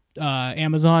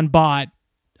 Amazon bought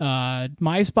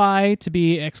My Spy to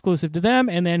be exclusive to them,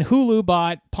 and then Hulu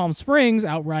bought Palm Springs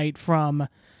outright from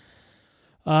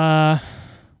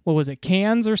what was it,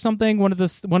 Cannes or something? One of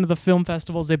the film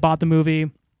festivals. They bought the movie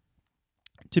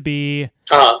to be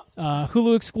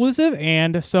Hulu exclusive,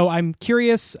 and so I'm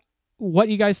curious what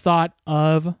you guys thought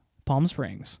of Palm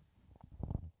Springs.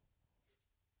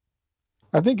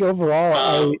 I think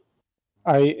overall,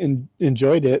 I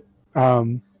enjoyed it.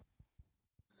 I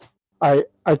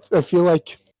feel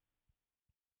like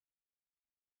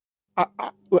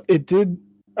it did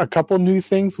a couple new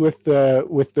things with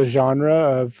the genre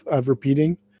of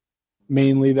repeating,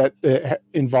 mainly that it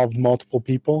involved multiple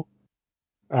people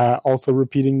also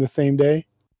repeating the same day.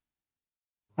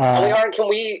 Aaron, can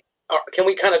we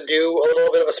kind of do a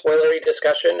little bit of a spoilery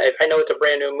discussion? I know it's a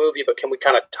brand new movie, but can we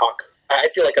kind of talk? I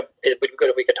feel like it would be good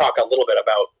if we could talk a little bit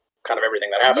about kind of everything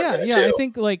that happens in it too. I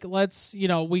think let's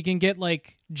we can get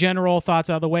general thoughts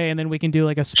out of the way, and then we can do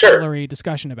a spoilery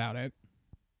discussion about it.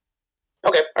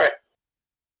 Okay, all right.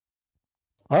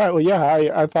 All right. Well,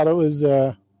 yeah, I thought it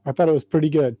was pretty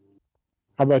good.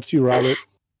 How about you, Robert?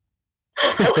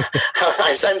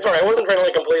 I'm sorry, I wasn't trying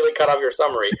to completely cut off your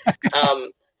summary.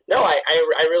 No,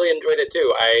 I really enjoyed it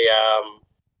too.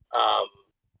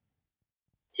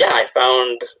 I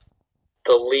found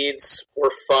the leads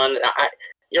were fun.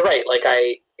 You're right.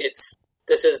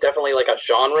 This is definitely a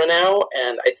genre now,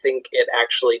 and I think it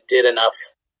actually did enough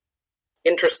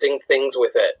interesting things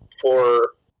with it for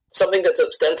something that's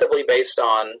ostensibly based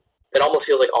on. It almost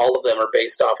feels like all of them are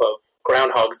based off of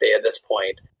Groundhog's Day at this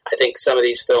point. I think some of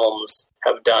these films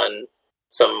have done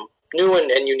some new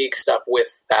and unique stuff with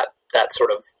that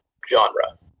sort of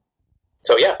genre.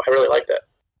 So yeah, I really liked it.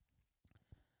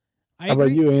 How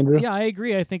about you, Andrew? Yeah, I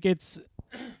agree. I think it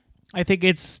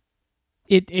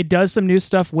does some new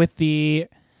stuff with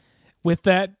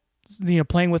that,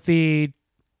 playing with the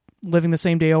living the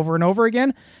same day over and over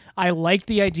again. I liked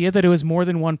the idea that it was more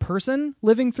than one person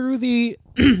living through the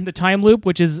the time loop,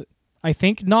 which is, I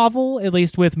think, novel, at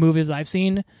least with movies I've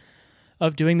seen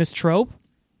of doing this trope.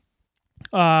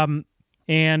 And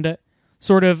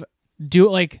sort of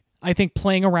I think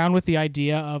playing around with the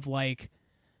idea of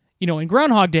in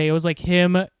Groundhog Day, it was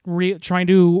him trying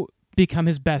to become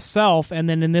his best self. And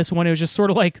then in this one, it was just sort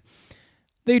of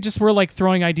they just were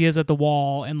throwing ideas at the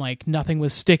wall and nothing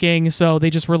was sticking. So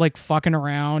they just were fucking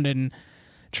around and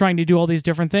trying to do all these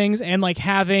different things. And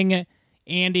having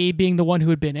Andy being the one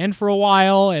who had been in for a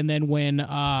while. And then when,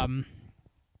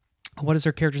 what is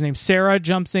her character's name? Sarah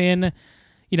jumps in,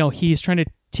 he's trying to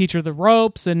teach her the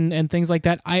ropes and things like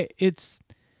that. It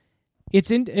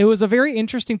was a very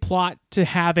interesting plot to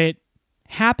have it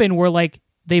happen where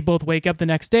they both wake up the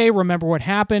next day, remember what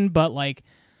happened, but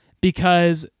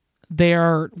because they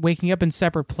are waking up in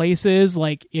separate places,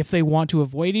 if they want to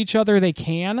avoid each other, they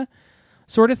can,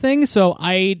 sort of thing. So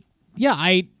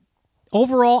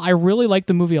overall, I really liked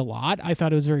the movie a lot. I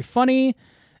thought it was very funny.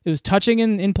 It was touching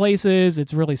in places.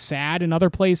 It's really sad in other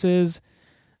places.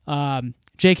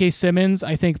 J.K. Simmons,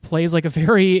 I think, plays a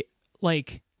very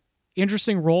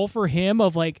interesting role for him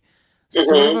of sort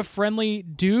of a friendly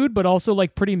dude, but also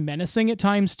pretty menacing at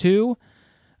times too.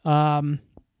 I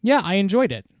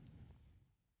enjoyed it.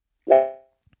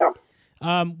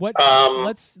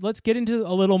 Let's get into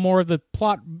a little more of the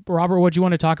plot. Robert, what do you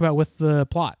want to talk about with the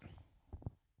plot?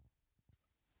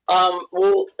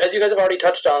 Well, as you guys have already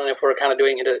touched on, if we're kind of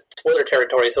doing into spoiler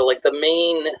territory, so the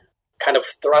main kind of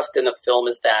thrust in the film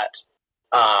is that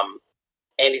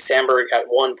Andy Samberg at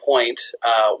one point,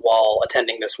 while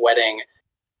attending this wedding,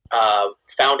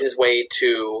 found his way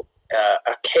to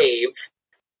a cave,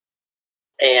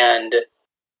 and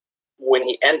when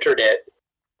he entered it,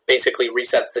 basically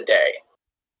resets the day.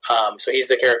 So he's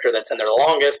the character that's in there the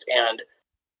longest, and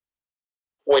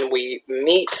when we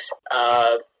meet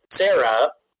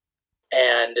Sarah,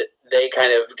 and they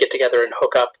kind of get together and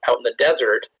hook up out in the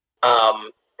desert,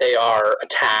 they are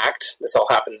attacked. This all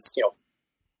happens,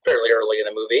 fairly early in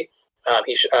the movie.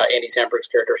 Andy Samberg's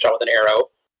character shot with an arrow,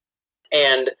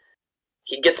 and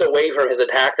he gets away from his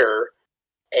attacker,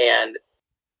 and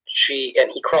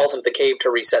he crawls into the cave to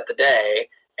reset the day,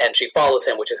 and she follows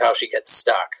him, which is how she gets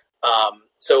stuck.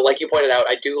 So like you pointed out,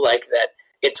 I do like that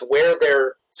it's where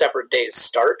their separate days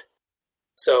start.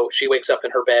 So she wakes up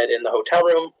in her bed in the hotel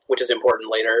room, which is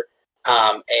important later.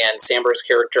 And Sandberg's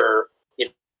character,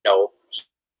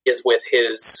 is with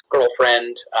his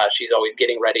girlfriend. She's always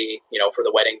getting ready, for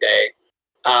the wedding day.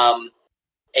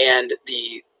 And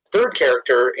the third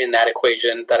character in that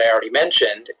equation that I already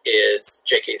mentioned is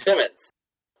J.K. Simmons.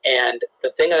 And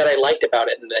the thing that I liked about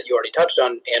it, and that you already touched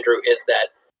on, Andrew, is that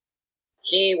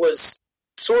he was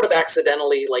sort of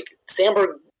accidentally,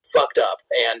 Sandberg fucked up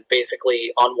and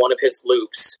basically on one of his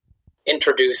loops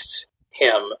introduced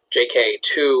him, JK,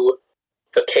 to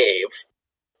the cave,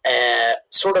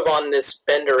 sort of on this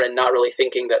bender and not really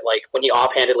thinking that, when he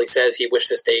offhandedly says he wished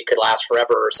this day could last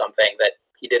forever or something, that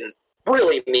he didn't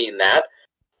really mean that.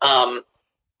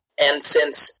 And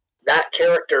since that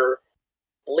character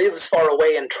lives far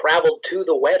away and traveled to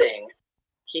the wedding,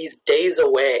 he's days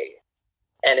away.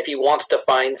 And if he wants to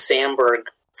find Sandberg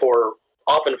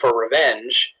often for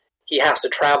revenge, he has to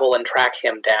travel and track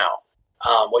him down,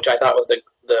 which I thought was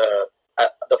the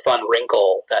fun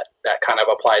wrinkle that kind of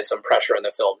applies some pressure in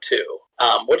the film too.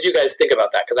 What did you guys think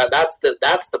about that? Because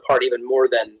that's the part even more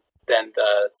than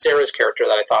the Sarah's character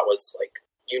that I thought was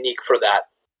unique for that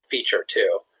feature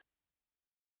too.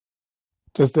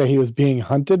 Just that he was being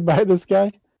hunted by this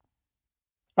guy?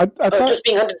 I thought, just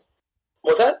being hunted.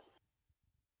 Was that?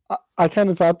 I kind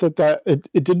of thought that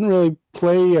it didn't really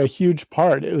play a huge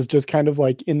part. It was just kind of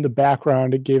in the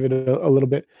background. It gave it a little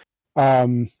bit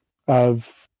of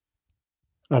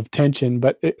tension,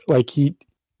 but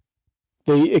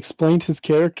they explained his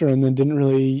character and then didn't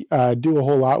really do a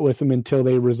whole lot with him until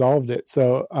they resolved it.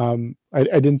 So I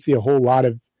didn't see a whole lot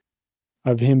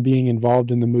of him being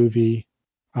involved in the movie.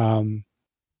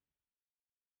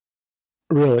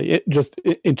 Really, it just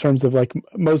in terms of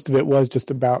most of it was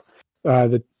just about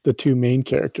the two main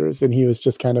characters, and he was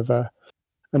just kind of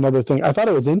another thing. I thought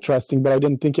it was interesting, but I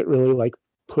didn't think it really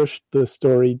pushed the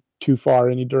story too far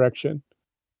any direction.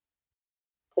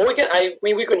 Well, we can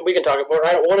talk about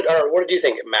what did you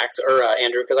think, Max or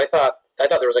Andrew? Because I thought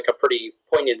there was a pretty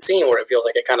poignant scene where it feels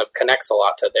like it kind of connects a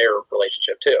lot to their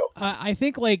relationship too. I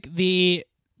think the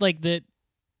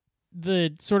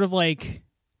sort of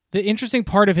the interesting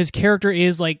part of his character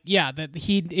is that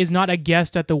he is not a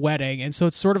guest at the wedding, and so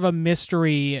it's sort of a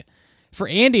mystery for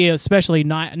Andy, especially.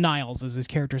 Niles is his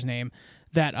character's name.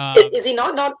 That is he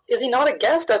not a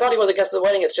guest? I thought he was a guest at the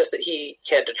wedding. It's just that he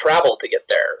had to travel to get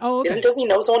there. Oh, okay. Doesn't he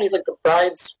know someone? He's the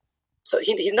bride's. So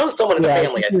he knows someone in the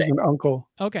family. I think an uncle.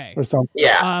 Okay, or something.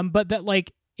 Yeah. But that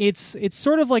it's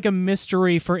sort of a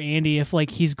mystery for Andy if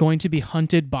he's going to be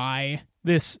hunted by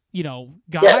this guy.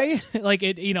 Yes.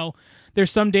 There's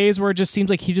some days where it just seems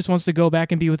like he just wants to go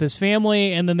back and be with his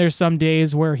family, and then there's some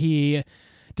days where he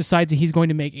decides that he's going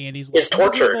to make Andy's life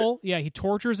miserable. Yeah, he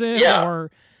tortures him. Yeah.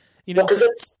 Or because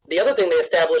it's the other thing they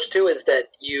established too is that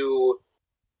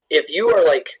if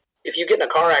you get in a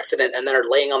car accident and then are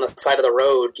laying on the side of the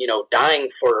road, dying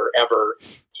forever,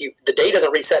 the day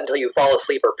doesn't reset until you fall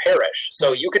asleep or perish.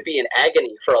 So you could be in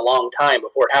agony for a long time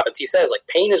before it happens. He says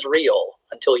pain is real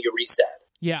until you reset.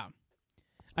 Yeah.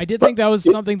 I did think that was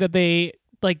something that they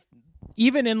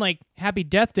even in Happy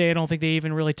Death Day. I don't think they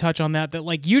even really touch on that.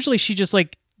 That usually she just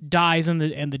dies and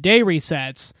the day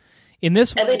resets. In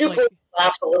this one, and they do play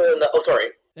laughs a little in the. Oh, sorry.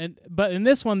 But in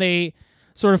this one, they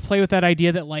sort of play with that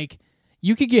idea that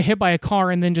you could get hit by a car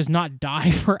and then just not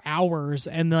die for hours,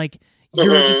 and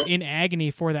you're just in agony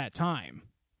for that time.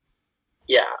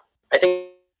 Yeah, I think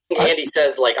Andy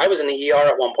says I was in the ER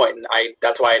at one point, and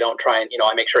that's why I don't try and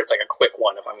I make sure it's a quick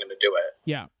one if I'm going to do it.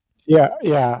 Yeah.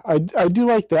 Yeah. I do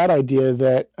like that idea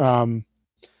that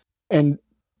and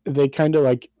they kind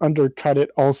of undercut it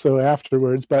also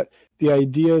afterwards, but the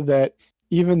idea that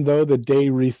even though the day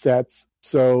resets,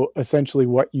 so essentially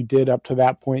what you did up to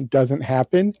that point doesn't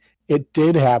happen, it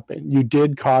did happen. You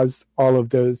did cause all of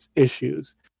those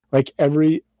issues.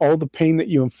 All the pain that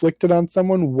you inflicted on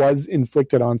someone was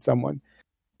inflicted on someone.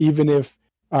 Even if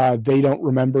they don't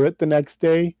remember it the next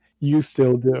day, you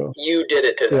still do. You did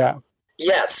it to them. Yeah.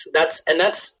 Yes,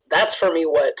 that's for me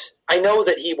what I know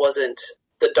that he wasn't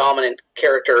the dominant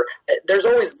character. There's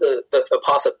always the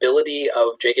possibility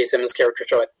of J.K. Simmons' character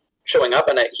showing up,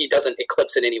 and he doesn't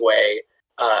eclipse in any way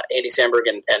Andy Samberg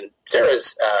and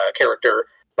Sarah's character.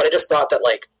 But I just thought that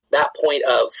that point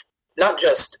of not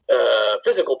just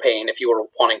physical pain, if you were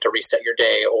wanting to reset your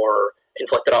day or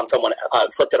inflicted on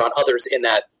others in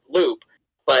that loop,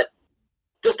 but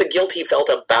just the guilt he felt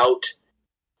about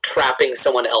trapping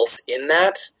someone else in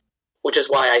that, which is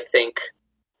why I think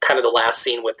kind of the last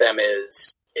scene with them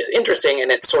is is interesting,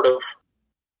 and it's sort of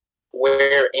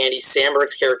where Andy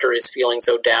Samberg's character is feeling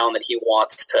so down that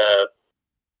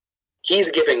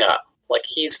he's giving up. Like,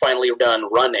 he's finally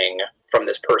done running from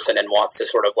this person and wants to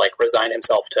sort of like resign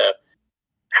himself to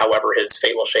however his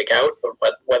fate will shake out,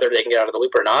 but whether they can get out of the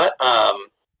loop or not.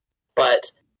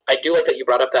 But I do like that you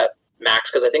brought up that,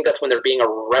 Max, because I think that's when they're being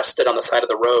arrested on the side of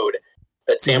the road,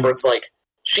 that Samberg's like,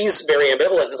 she's very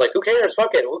ambivalent and is like, who cares?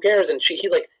 Fuck it, who cares? And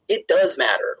he's like, it does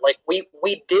matter. Like, we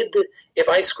did if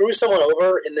I screw someone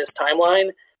over in this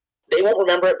timeline, they won't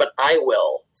remember it, but I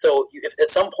will. So if at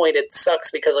some point it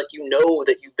sucks because, like, you know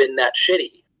that you've been that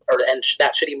shitty, and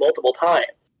that shitty multiple times.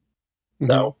 Mm-hmm.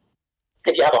 So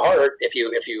if you have a heart, if you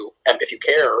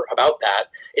care about that,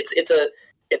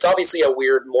 it's obviously a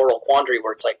weird moral quandary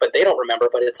where it's like, but they don't remember,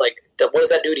 but it's like, what does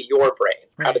that do to your brain?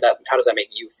 Right. How does that make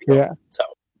you feel? Yeah. So.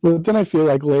 But then I feel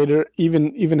like later,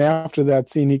 even after that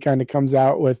scene, he kind of comes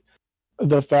out with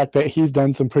the fact that he's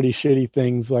done some pretty shitty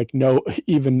things, like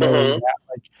even knowing that,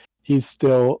 like, he's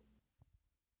still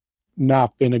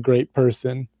not been a great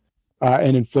person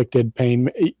and inflicted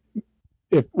pain,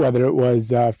 whether it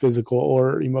was physical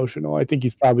or emotional. I think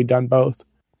he's probably done both.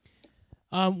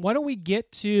 Why don't we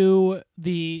get to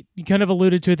you kind of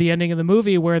alluded to at the ending of the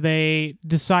movie where they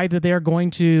decide that they are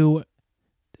going to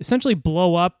essentially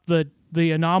blow up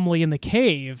the anomaly in the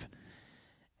cave,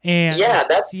 and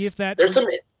see if that. There's some.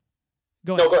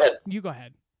 Go ahead. No, go ahead. You go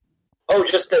ahead. Oh,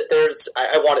 just that there's.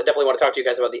 I definitely want to talk to you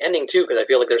guys about the ending too, because I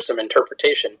feel like there's some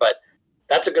interpretation. But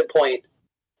that's a good point.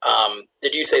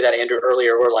 Did you say that, Andrew,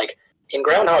 earlier? Where, like, in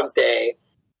Groundhog's Day,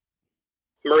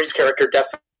 Murray's character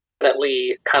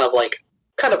definitely kind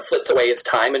of flits away his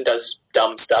time and does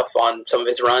dumb stuff on some of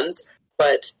his runs,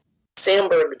 but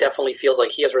Samberg definitely feels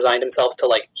like he has resigned himself to,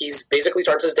 like, he's basically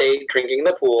starts his day drinking in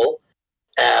the pool,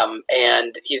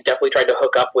 and he's definitely tried to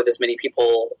hook up with as many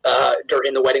people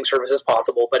in the wedding service as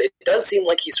possible, but it does seem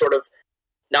like he's sort of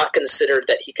not considered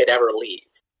that he could ever leave.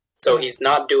 So he's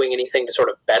not doing anything to sort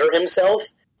of better himself,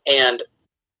 and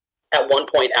at one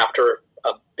point after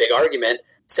a big argument,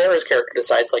 Sarah's character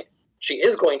decides, like, she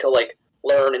is going to, like,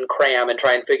 learn and cram and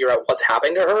try and figure out what's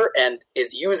happening to her, and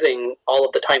is using all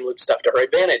of the time loop stuff to her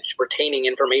advantage, retaining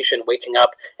information, waking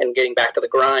up and getting back to the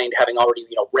grind, having already,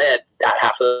 read that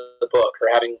half of the book, or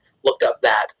having looked up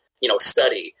that,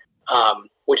 study,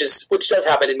 which does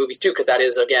happen in movies too, because that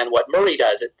is, again, what Murray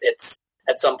does. It's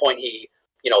at some point he,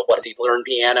 he learn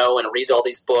piano and reads all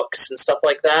these books and stuff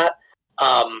like that.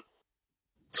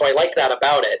 So I liked that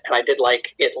about it, and I did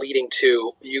like it leading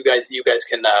to you guys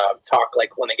can talk,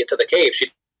 like, when they get to the cave, she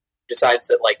decides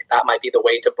that, like, that might be the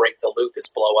way to break the loop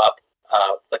is blow up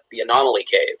like the anomaly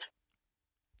cave.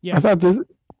 Yeah, I thought this,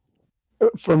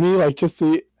 for me, like, just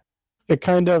it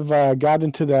kind of got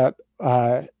into that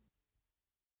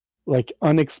like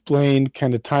unexplained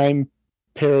kind of time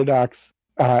paradox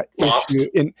issue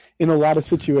in a lot of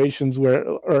situations where,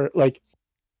 or like,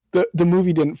 the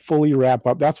movie didn't fully wrap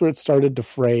up. That's where it started to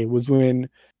fray, was when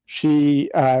she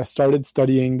started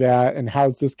studying that and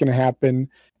how's this going to happen.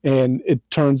 And it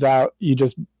turns out you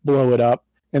just blow it up.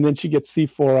 And then she gets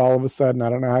C4 all of a sudden. I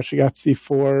don't know how she got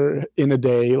C4 in a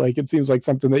day. Like, it seems like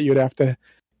something that you'd have to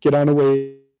get on a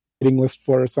waiting list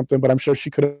for or something, but I'm sure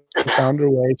she could have found her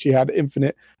way. She had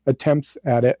infinite attempts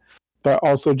at it. But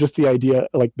also just the idea,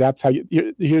 like, that's how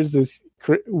here's this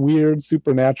weird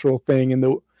supernatural thing, and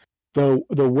the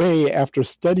way, after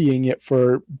studying it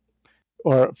for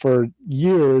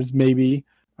years, maybe,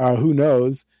 who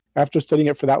knows, after studying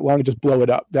it for that long, to just blow it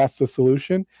up. That's the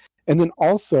solution. And then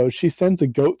also she sends a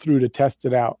goat through to test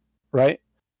it out, right?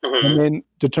 Mm-hmm. And then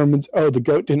determines, the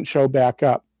goat didn't show back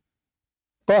up.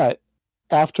 But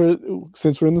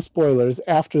since we're in the spoilers,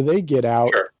 after they get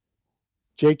out, sure,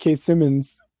 J.K.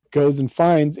 Simmons goes and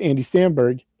finds Andy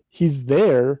Samberg. He's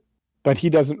there, but he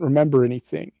doesn't remember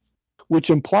anything, which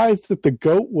implies that the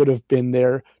goat would have been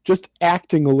there, just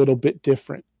acting a little bit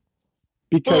different,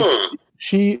 because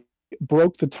she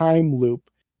broke the time loop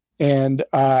and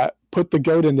put the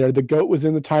goat in there. The goat was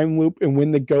in the time loop, and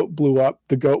when the goat blew up,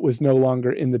 the goat was no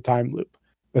longer in the time loop,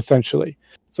 essentially.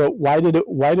 So why did it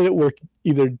work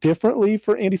either differently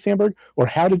for Andy Samberg, or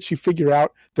how did she figure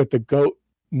out that the goat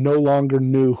no longer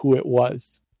knew who it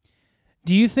was?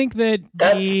 Do you think that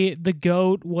the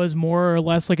goat was more or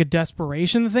less like a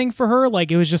desperation thing for her?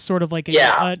 Like, it was just sort of like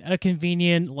a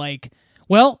convenient, like,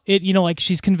 well, like,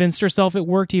 she's convinced herself it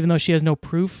worked, even though she has no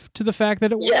proof to the fact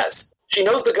that it worked? Yes. She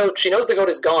knows the goat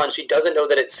is gone. She doesn't know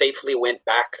that it safely went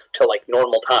back to, like,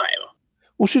 normal time.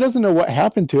 Well, she doesn't know what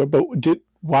happened to it, but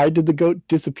why did the goat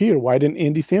disappear? Why didn't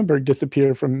Andy Samberg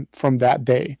disappear from that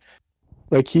day?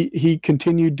 Like, he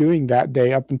continued doing that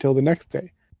day up until the next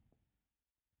day.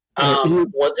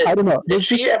 Was it? I don't know. Did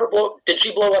she ever blow? Did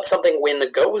she blow up something when the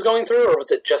goat was going through, or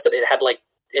was it just that it had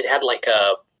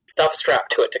stuff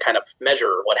strapped to it to kind of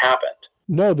measure what happened?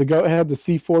 No, the goat had the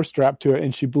C4 strapped to it,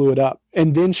 and she blew it up.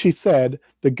 And then she said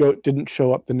the goat didn't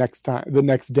show up the next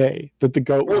day. That the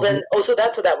goat. Well, then, so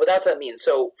that's what that means.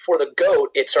 So for the goat,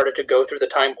 it started to go through the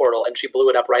time portal, and she blew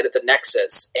it up right at the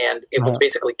nexus, and it was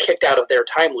basically kicked out of their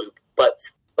time loop. But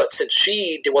since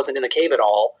she wasn't in the cave at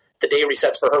all, the day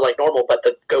resets for her like normal. But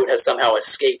the goat has somehow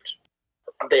escaped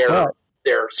their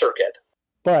circuit.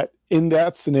 But in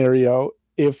that scenario,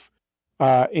 if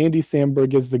Andy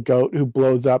Samberg is the goat who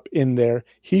blows up in there,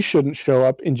 he shouldn't show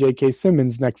up in J.K.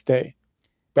 Simmons next day,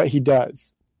 but he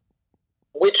does.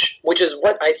 Which is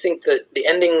what I think that the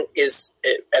ending is,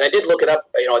 and I did look it up.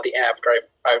 At the after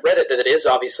I read it, that it is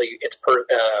obviously it's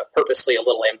purposely a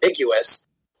little ambiguous,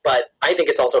 but I think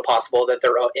it's also possible that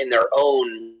they're in their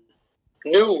own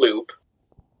new loop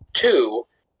too.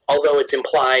 Although it's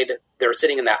implied they're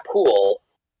sitting in that pool.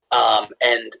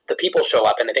 And the people show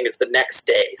up, and I think it's the next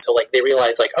day. So, like, they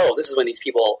realize, like, oh, this is when these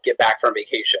people get back from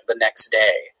vacation, the next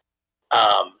day.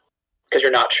 Because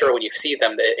you're not sure when you see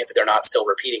them if they're not still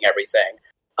repeating everything.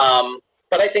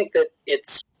 But I think that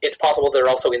it's possible they're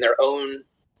also in their own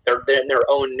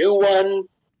new one.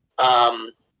 I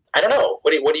don't know.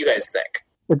 What do you guys think?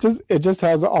 It just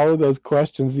has all of those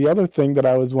questions. The other thing that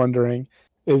I was wondering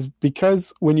is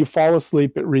because when you fall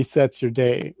asleep, it resets your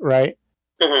day, right?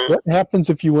 Mm-hmm. What happens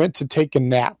if you went to take a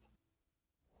nap?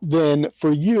 Then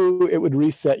for you, it would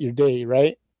reset your day,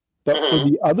 right? But for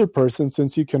the other person,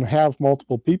 since you can have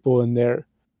multiple people in there,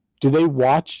 do they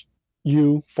watch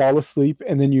you fall asleep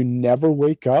and then you never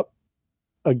wake up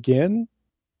again?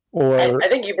 Or I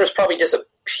think you just probably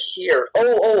disappear.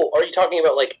 Oh, are you talking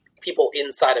about like people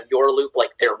inside of your loop,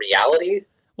 like their reality?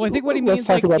 Well, I think what he means,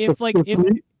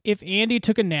 if Andy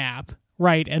took a nap,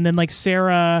 right, and then like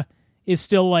Sarah is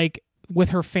still like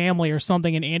with her family or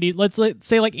something, and Andy, let's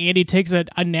say like Andy takes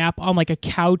a nap on like a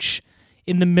couch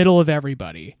in the middle of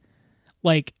everybody.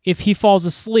 Like if he falls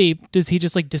asleep, does he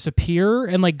just like disappear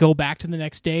and like go back to the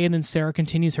next day, and then Sarah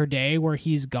continues her day where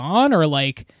he's gone, or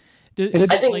like? I think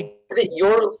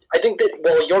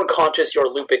that you're conscious, your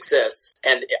loop exists,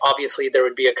 and obviously there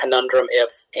would be a conundrum if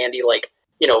Andy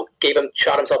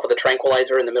shot himself with a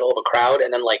tranquilizer in the middle of a crowd,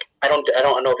 and then like I don't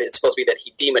know if it's supposed to be that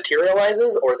he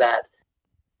dematerializes or that.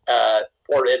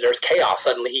 Or there's chaos.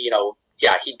 Suddenly,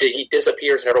 he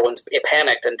disappears and everyone's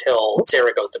panicked until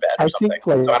Sarah goes to bed or something.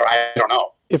 So I don't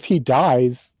know. If he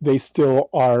dies, they still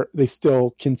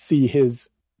can see his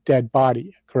dead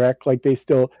body, correct? Like they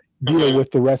still deal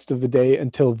with the rest of the day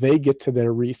until they get to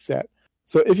their reset.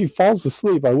 So if he falls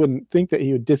asleep, I wouldn't think that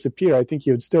he would disappear. I think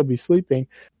he would still be sleeping.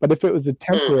 But if it was a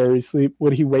temporary sleep,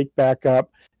 would he wake back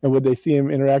up and would they see him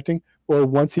interacting? Or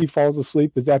once he falls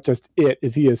asleep, is that just it?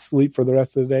 Is he asleep for the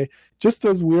rest of the day? Just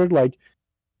those weird, like,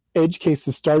 edge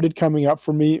cases started coming up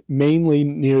for me mainly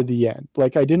near the end.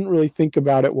 Like, I didn't really think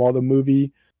about it while the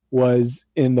movie was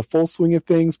in the full swing of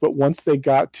things, but once they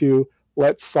got to,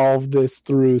 let's solve this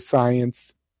through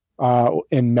science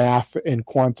and math and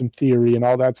quantum theory and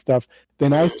all that stuff,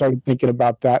 then I started thinking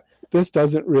about that. This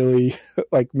doesn't really,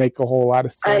 like, make a whole lot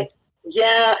of sense.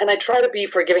 Yeah, and I try to be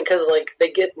forgiving because, like,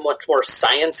 they get much more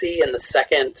science-y in the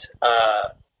second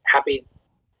Happy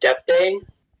Death Day.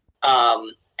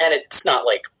 And it's not,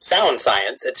 like, sound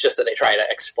science. It's just that they try to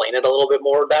explain it a little bit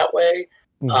more that way.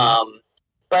 Mm-hmm.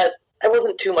 But I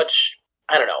wasn't too much,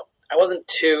 I don't know. I wasn't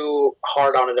too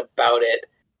hard on it about it.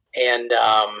 And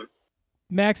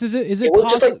Max, is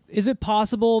it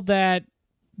possible that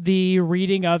the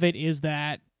reading of it is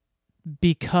that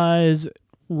because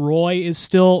Roy,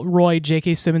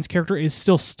 J.K. Simmons' character, is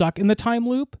still stuck in the time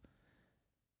loop?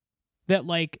 That,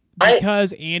 like,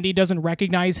 because Andy doesn't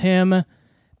recognize him,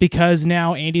 because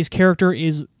now Andy's character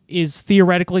is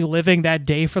theoretically living that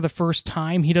day for the first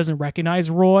time, he doesn't recognize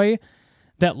Roy,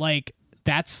 that, like,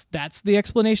 that's the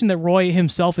explanation, that Roy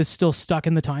himself is still stuck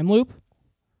in the time loop?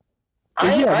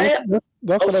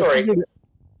 That's what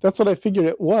I figured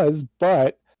it was,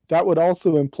 but that would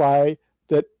also imply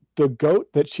that the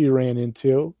goat that she ran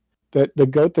into, that the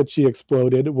goat that she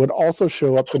exploded, would also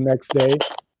show up the next day.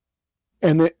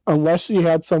 And unless she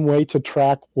had some way to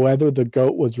track whether the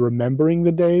goat was remembering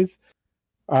the days,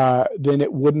 then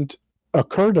it wouldn't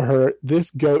occur to her, this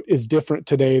goat is different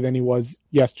today than he was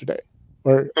yesterday.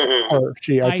 Or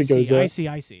she, I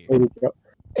see.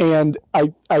 And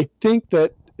I think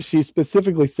that she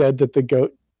specifically said that the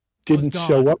goat didn't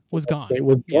show up. Was gone. It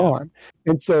was gone.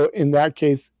 And so in that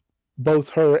case,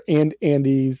 both her and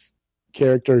Andy's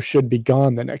character should be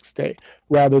gone the next day,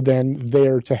 rather than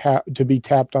there to be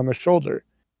tapped on the shoulder.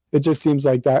 It just seems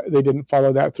like that they didn't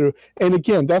follow that through. And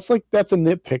again, that's a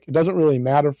nitpick. It doesn't really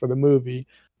matter for the movie.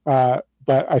 But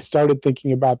I started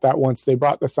thinking about that once they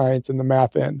brought the science and the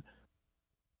math in.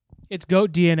 It's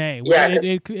goat DNA. Yeah,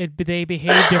 they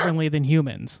behave differently than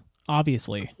humans,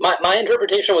 obviously. My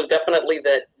interpretation was definitely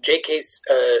that J.K.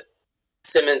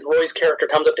 Simmons, Roy's character,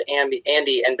 comes up to Andy,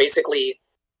 and basically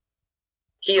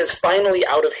he is finally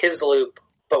out of his loop,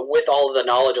 but with all of the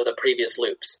knowledge of the previous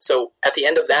loops. So at the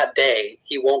end of that day,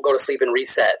 he won't go to sleep and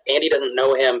reset. Andy doesn't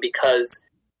know him because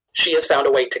she has found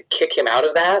a way to kick him out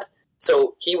of that.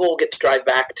 So he will get to drive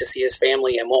back to see his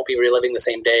family and won't be reliving the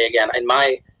same day again. And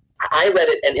I read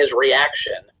it and his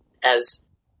reaction as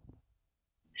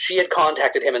she had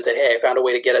contacted him and said, hey, I found a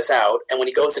way to get us out. And when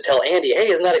he goes to tell Andy, hey,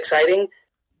 isn't that exciting?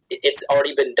 It's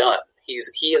already been done.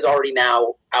 He is already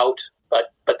now out,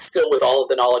 but still with all of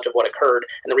the knowledge of what occurred.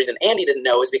 And the reason Andy didn't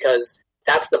know is because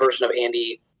that's the version of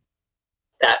Andy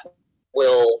that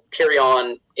will carry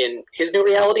on in his new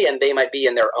reality, and they might be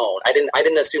in their own. I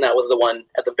didn't assume that was the one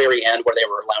at the very end where they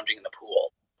were lounging in the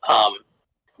pool.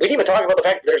 We didn't even talk about the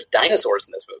fact that there's dinosaurs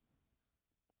in this movie.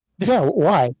 Yeah,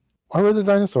 why? Why were there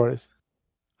dinosaurs?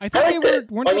 I think they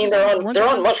were. I mean, they're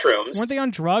on mushrooms. Weren't they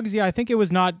on drugs? Yeah, I think it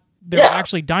was not. They're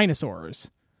actually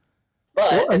dinosaurs.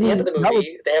 But at the end of the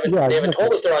movie, they haven't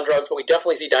told us they're on drugs, but we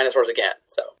definitely see dinosaurs again.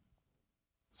 So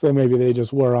maybe they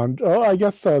just were on. Oh, I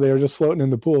guess so. They were just floating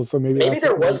in the pool. So maybe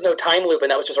there was no time loop,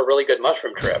 and that was just a really good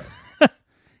mushroom trip.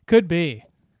 Could be.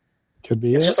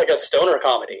 It's just like a stoner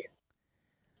comedy.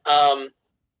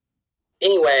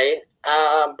 Anyway,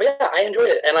 but yeah, I enjoyed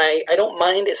it, and I don't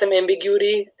mind some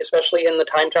ambiguity, especially in the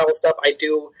time travel stuff. I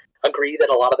do agree that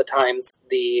a lot of the times,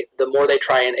 the more they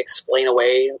try and explain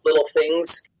away little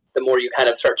things, the more you kind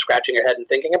of start scratching your head and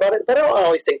thinking about it. But I don't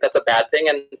always think that's a bad thing,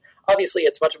 and obviously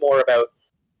it's much more about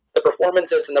the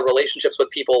performances and the relationships with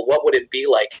people. What would it be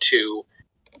like to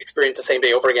experience the same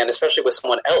day over again, especially with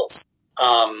someone else?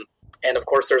 And of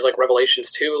course, there's like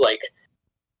revelations too, like,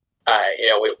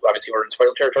 obviously we're in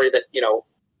spoiler territory, that,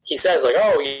 he says like,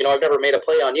 oh, I've never made a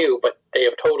play on you, but they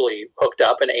have totally hooked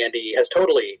up, and Andy has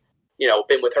totally,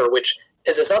 been with her, which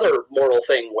is this other moral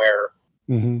thing where,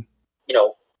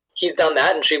 he's done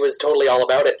that and she was totally all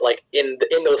about it, like in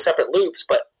those separate loops,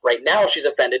 but right now she's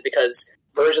offended because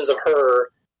versions of her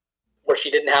where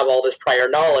she didn't have all this prior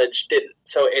knowledge didn't.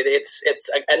 So it's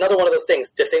another one of those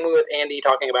things. Just same way with Andy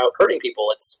talking about hurting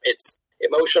people. It's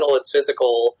emotional, it's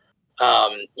physical.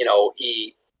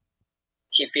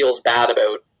 He feels bad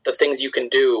about the things you can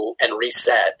do and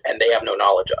reset, and they have no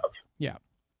knowledge of. Yeah.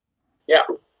 Yeah.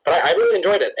 But I really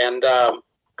enjoyed it, and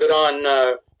good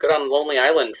on Lonely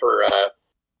Island for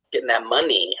getting that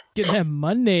money. Getting that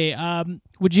money.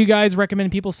 Would you guys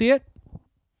recommend people see it?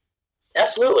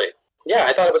 Absolutely. Yeah,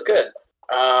 I thought it was good.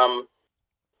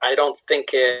 I don't think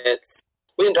it's.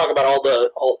 We didn't talk about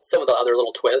some of the other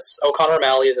little twists. Oh, Connor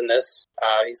O'Malley is in this.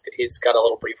 He's got a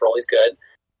little brief role. He's good.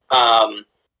 But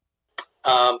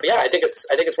yeah, I think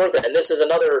it's worth it. And this is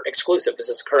another exclusive. This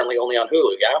is currently only on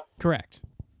Hulu. Yeah. Correct.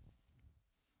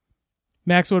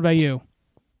 Max, what about you?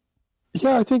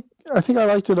 Yeah, I think I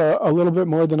liked it a little bit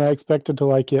more than I expected to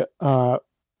like it.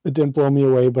 It didn't blow me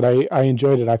away, but I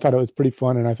enjoyed it. I thought it was pretty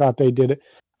fun, and I thought they did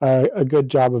a good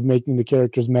job of making the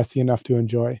characters messy enough to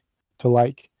enjoy, to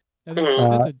like.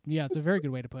 It's a very good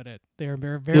way to put it. They're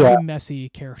very messy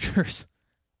characters.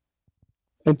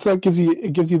 And so it gives you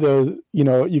the,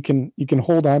 you can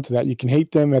hold on to that. You can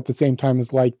hate them at the same time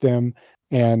as like them,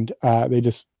 and they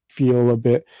just feel a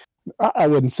bit. I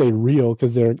wouldn't say real,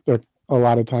 because they're a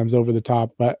lot of times over the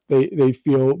top, but they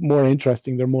feel more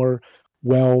interesting. They're more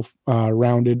well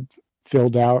rounded,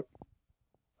 filled out.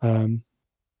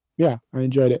 Yeah, I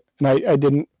enjoyed it, and I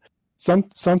didn't.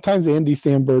 Sometimes Andy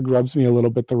Samberg rubs me a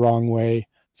little bit the wrong way.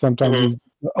 Sometimes he's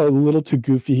a little too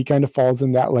goofy. He kind of falls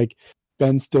in that like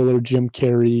Ben Stiller, Jim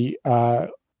Carrey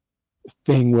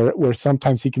thing where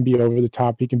sometimes he can be over the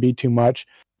top, he can be too much,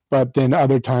 but then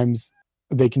other times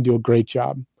they can do a great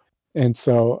job. And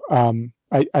so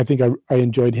I think I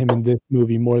enjoyed him in this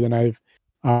movie more than I've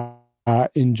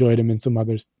enjoyed him in some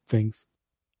other things.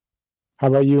 How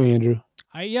about you, Andrew?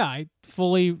 I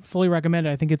fully recommend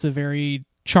it. I think it's a very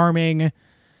charming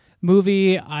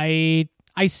movie. I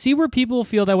see where people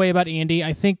feel that way about Andy.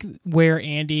 I think where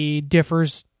Andy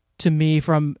differs to me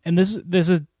from, and this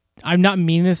is, I'm not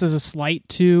meaning this as a slight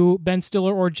to Ben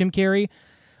Stiller or Jim Carrey.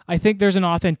 I think there's an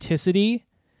authenticity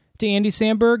to Andy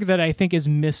Samberg that I think is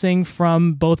missing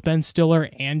from both Ben Stiller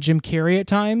and Jim Carrey at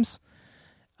times.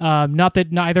 Not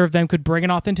that neither of them could bring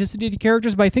an authenticity to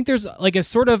characters, but I think there's like a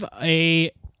sort of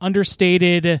a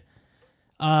understated,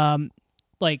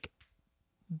 like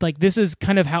this is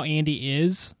kind of how Andy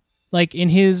is. like in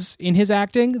his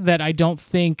acting that I don't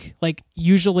think, like,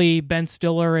 usually Ben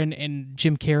Stiller and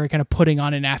Jim Carrey kind of putting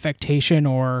on an affectation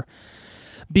or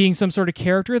being some sort of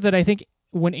character, that I think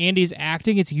when Andy's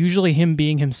acting, it's usually him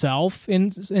being himself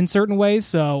in certain ways.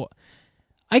 So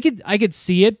I could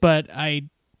see it, but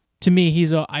to me,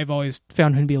 I've always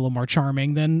found him to be a little more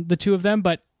charming than the two of them.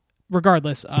 But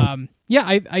regardless,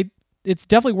 it's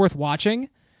definitely worth watching.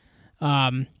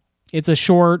 It's a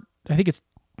short, I think it's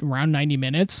around 90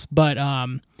 minutes, but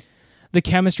the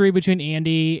chemistry between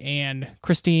Andy and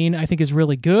Christine, I think, is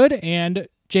really good, and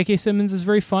J.K. Simmons is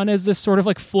very fun as this sort of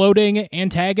like floating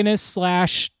antagonist /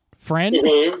 friend.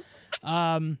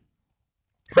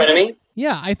 Frenemy.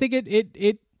 Yeah, I think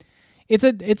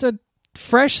it's a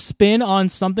fresh spin on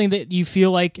something that you feel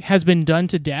like has been done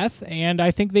to death, and I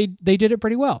think they did it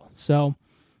pretty well. So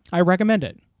I recommend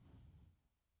it.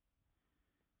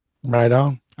 Right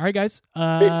on. All right, guys.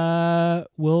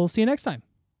 We'll see you next time.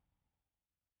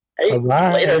 Hey,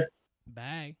 Bye-bye. later.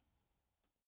 Bye.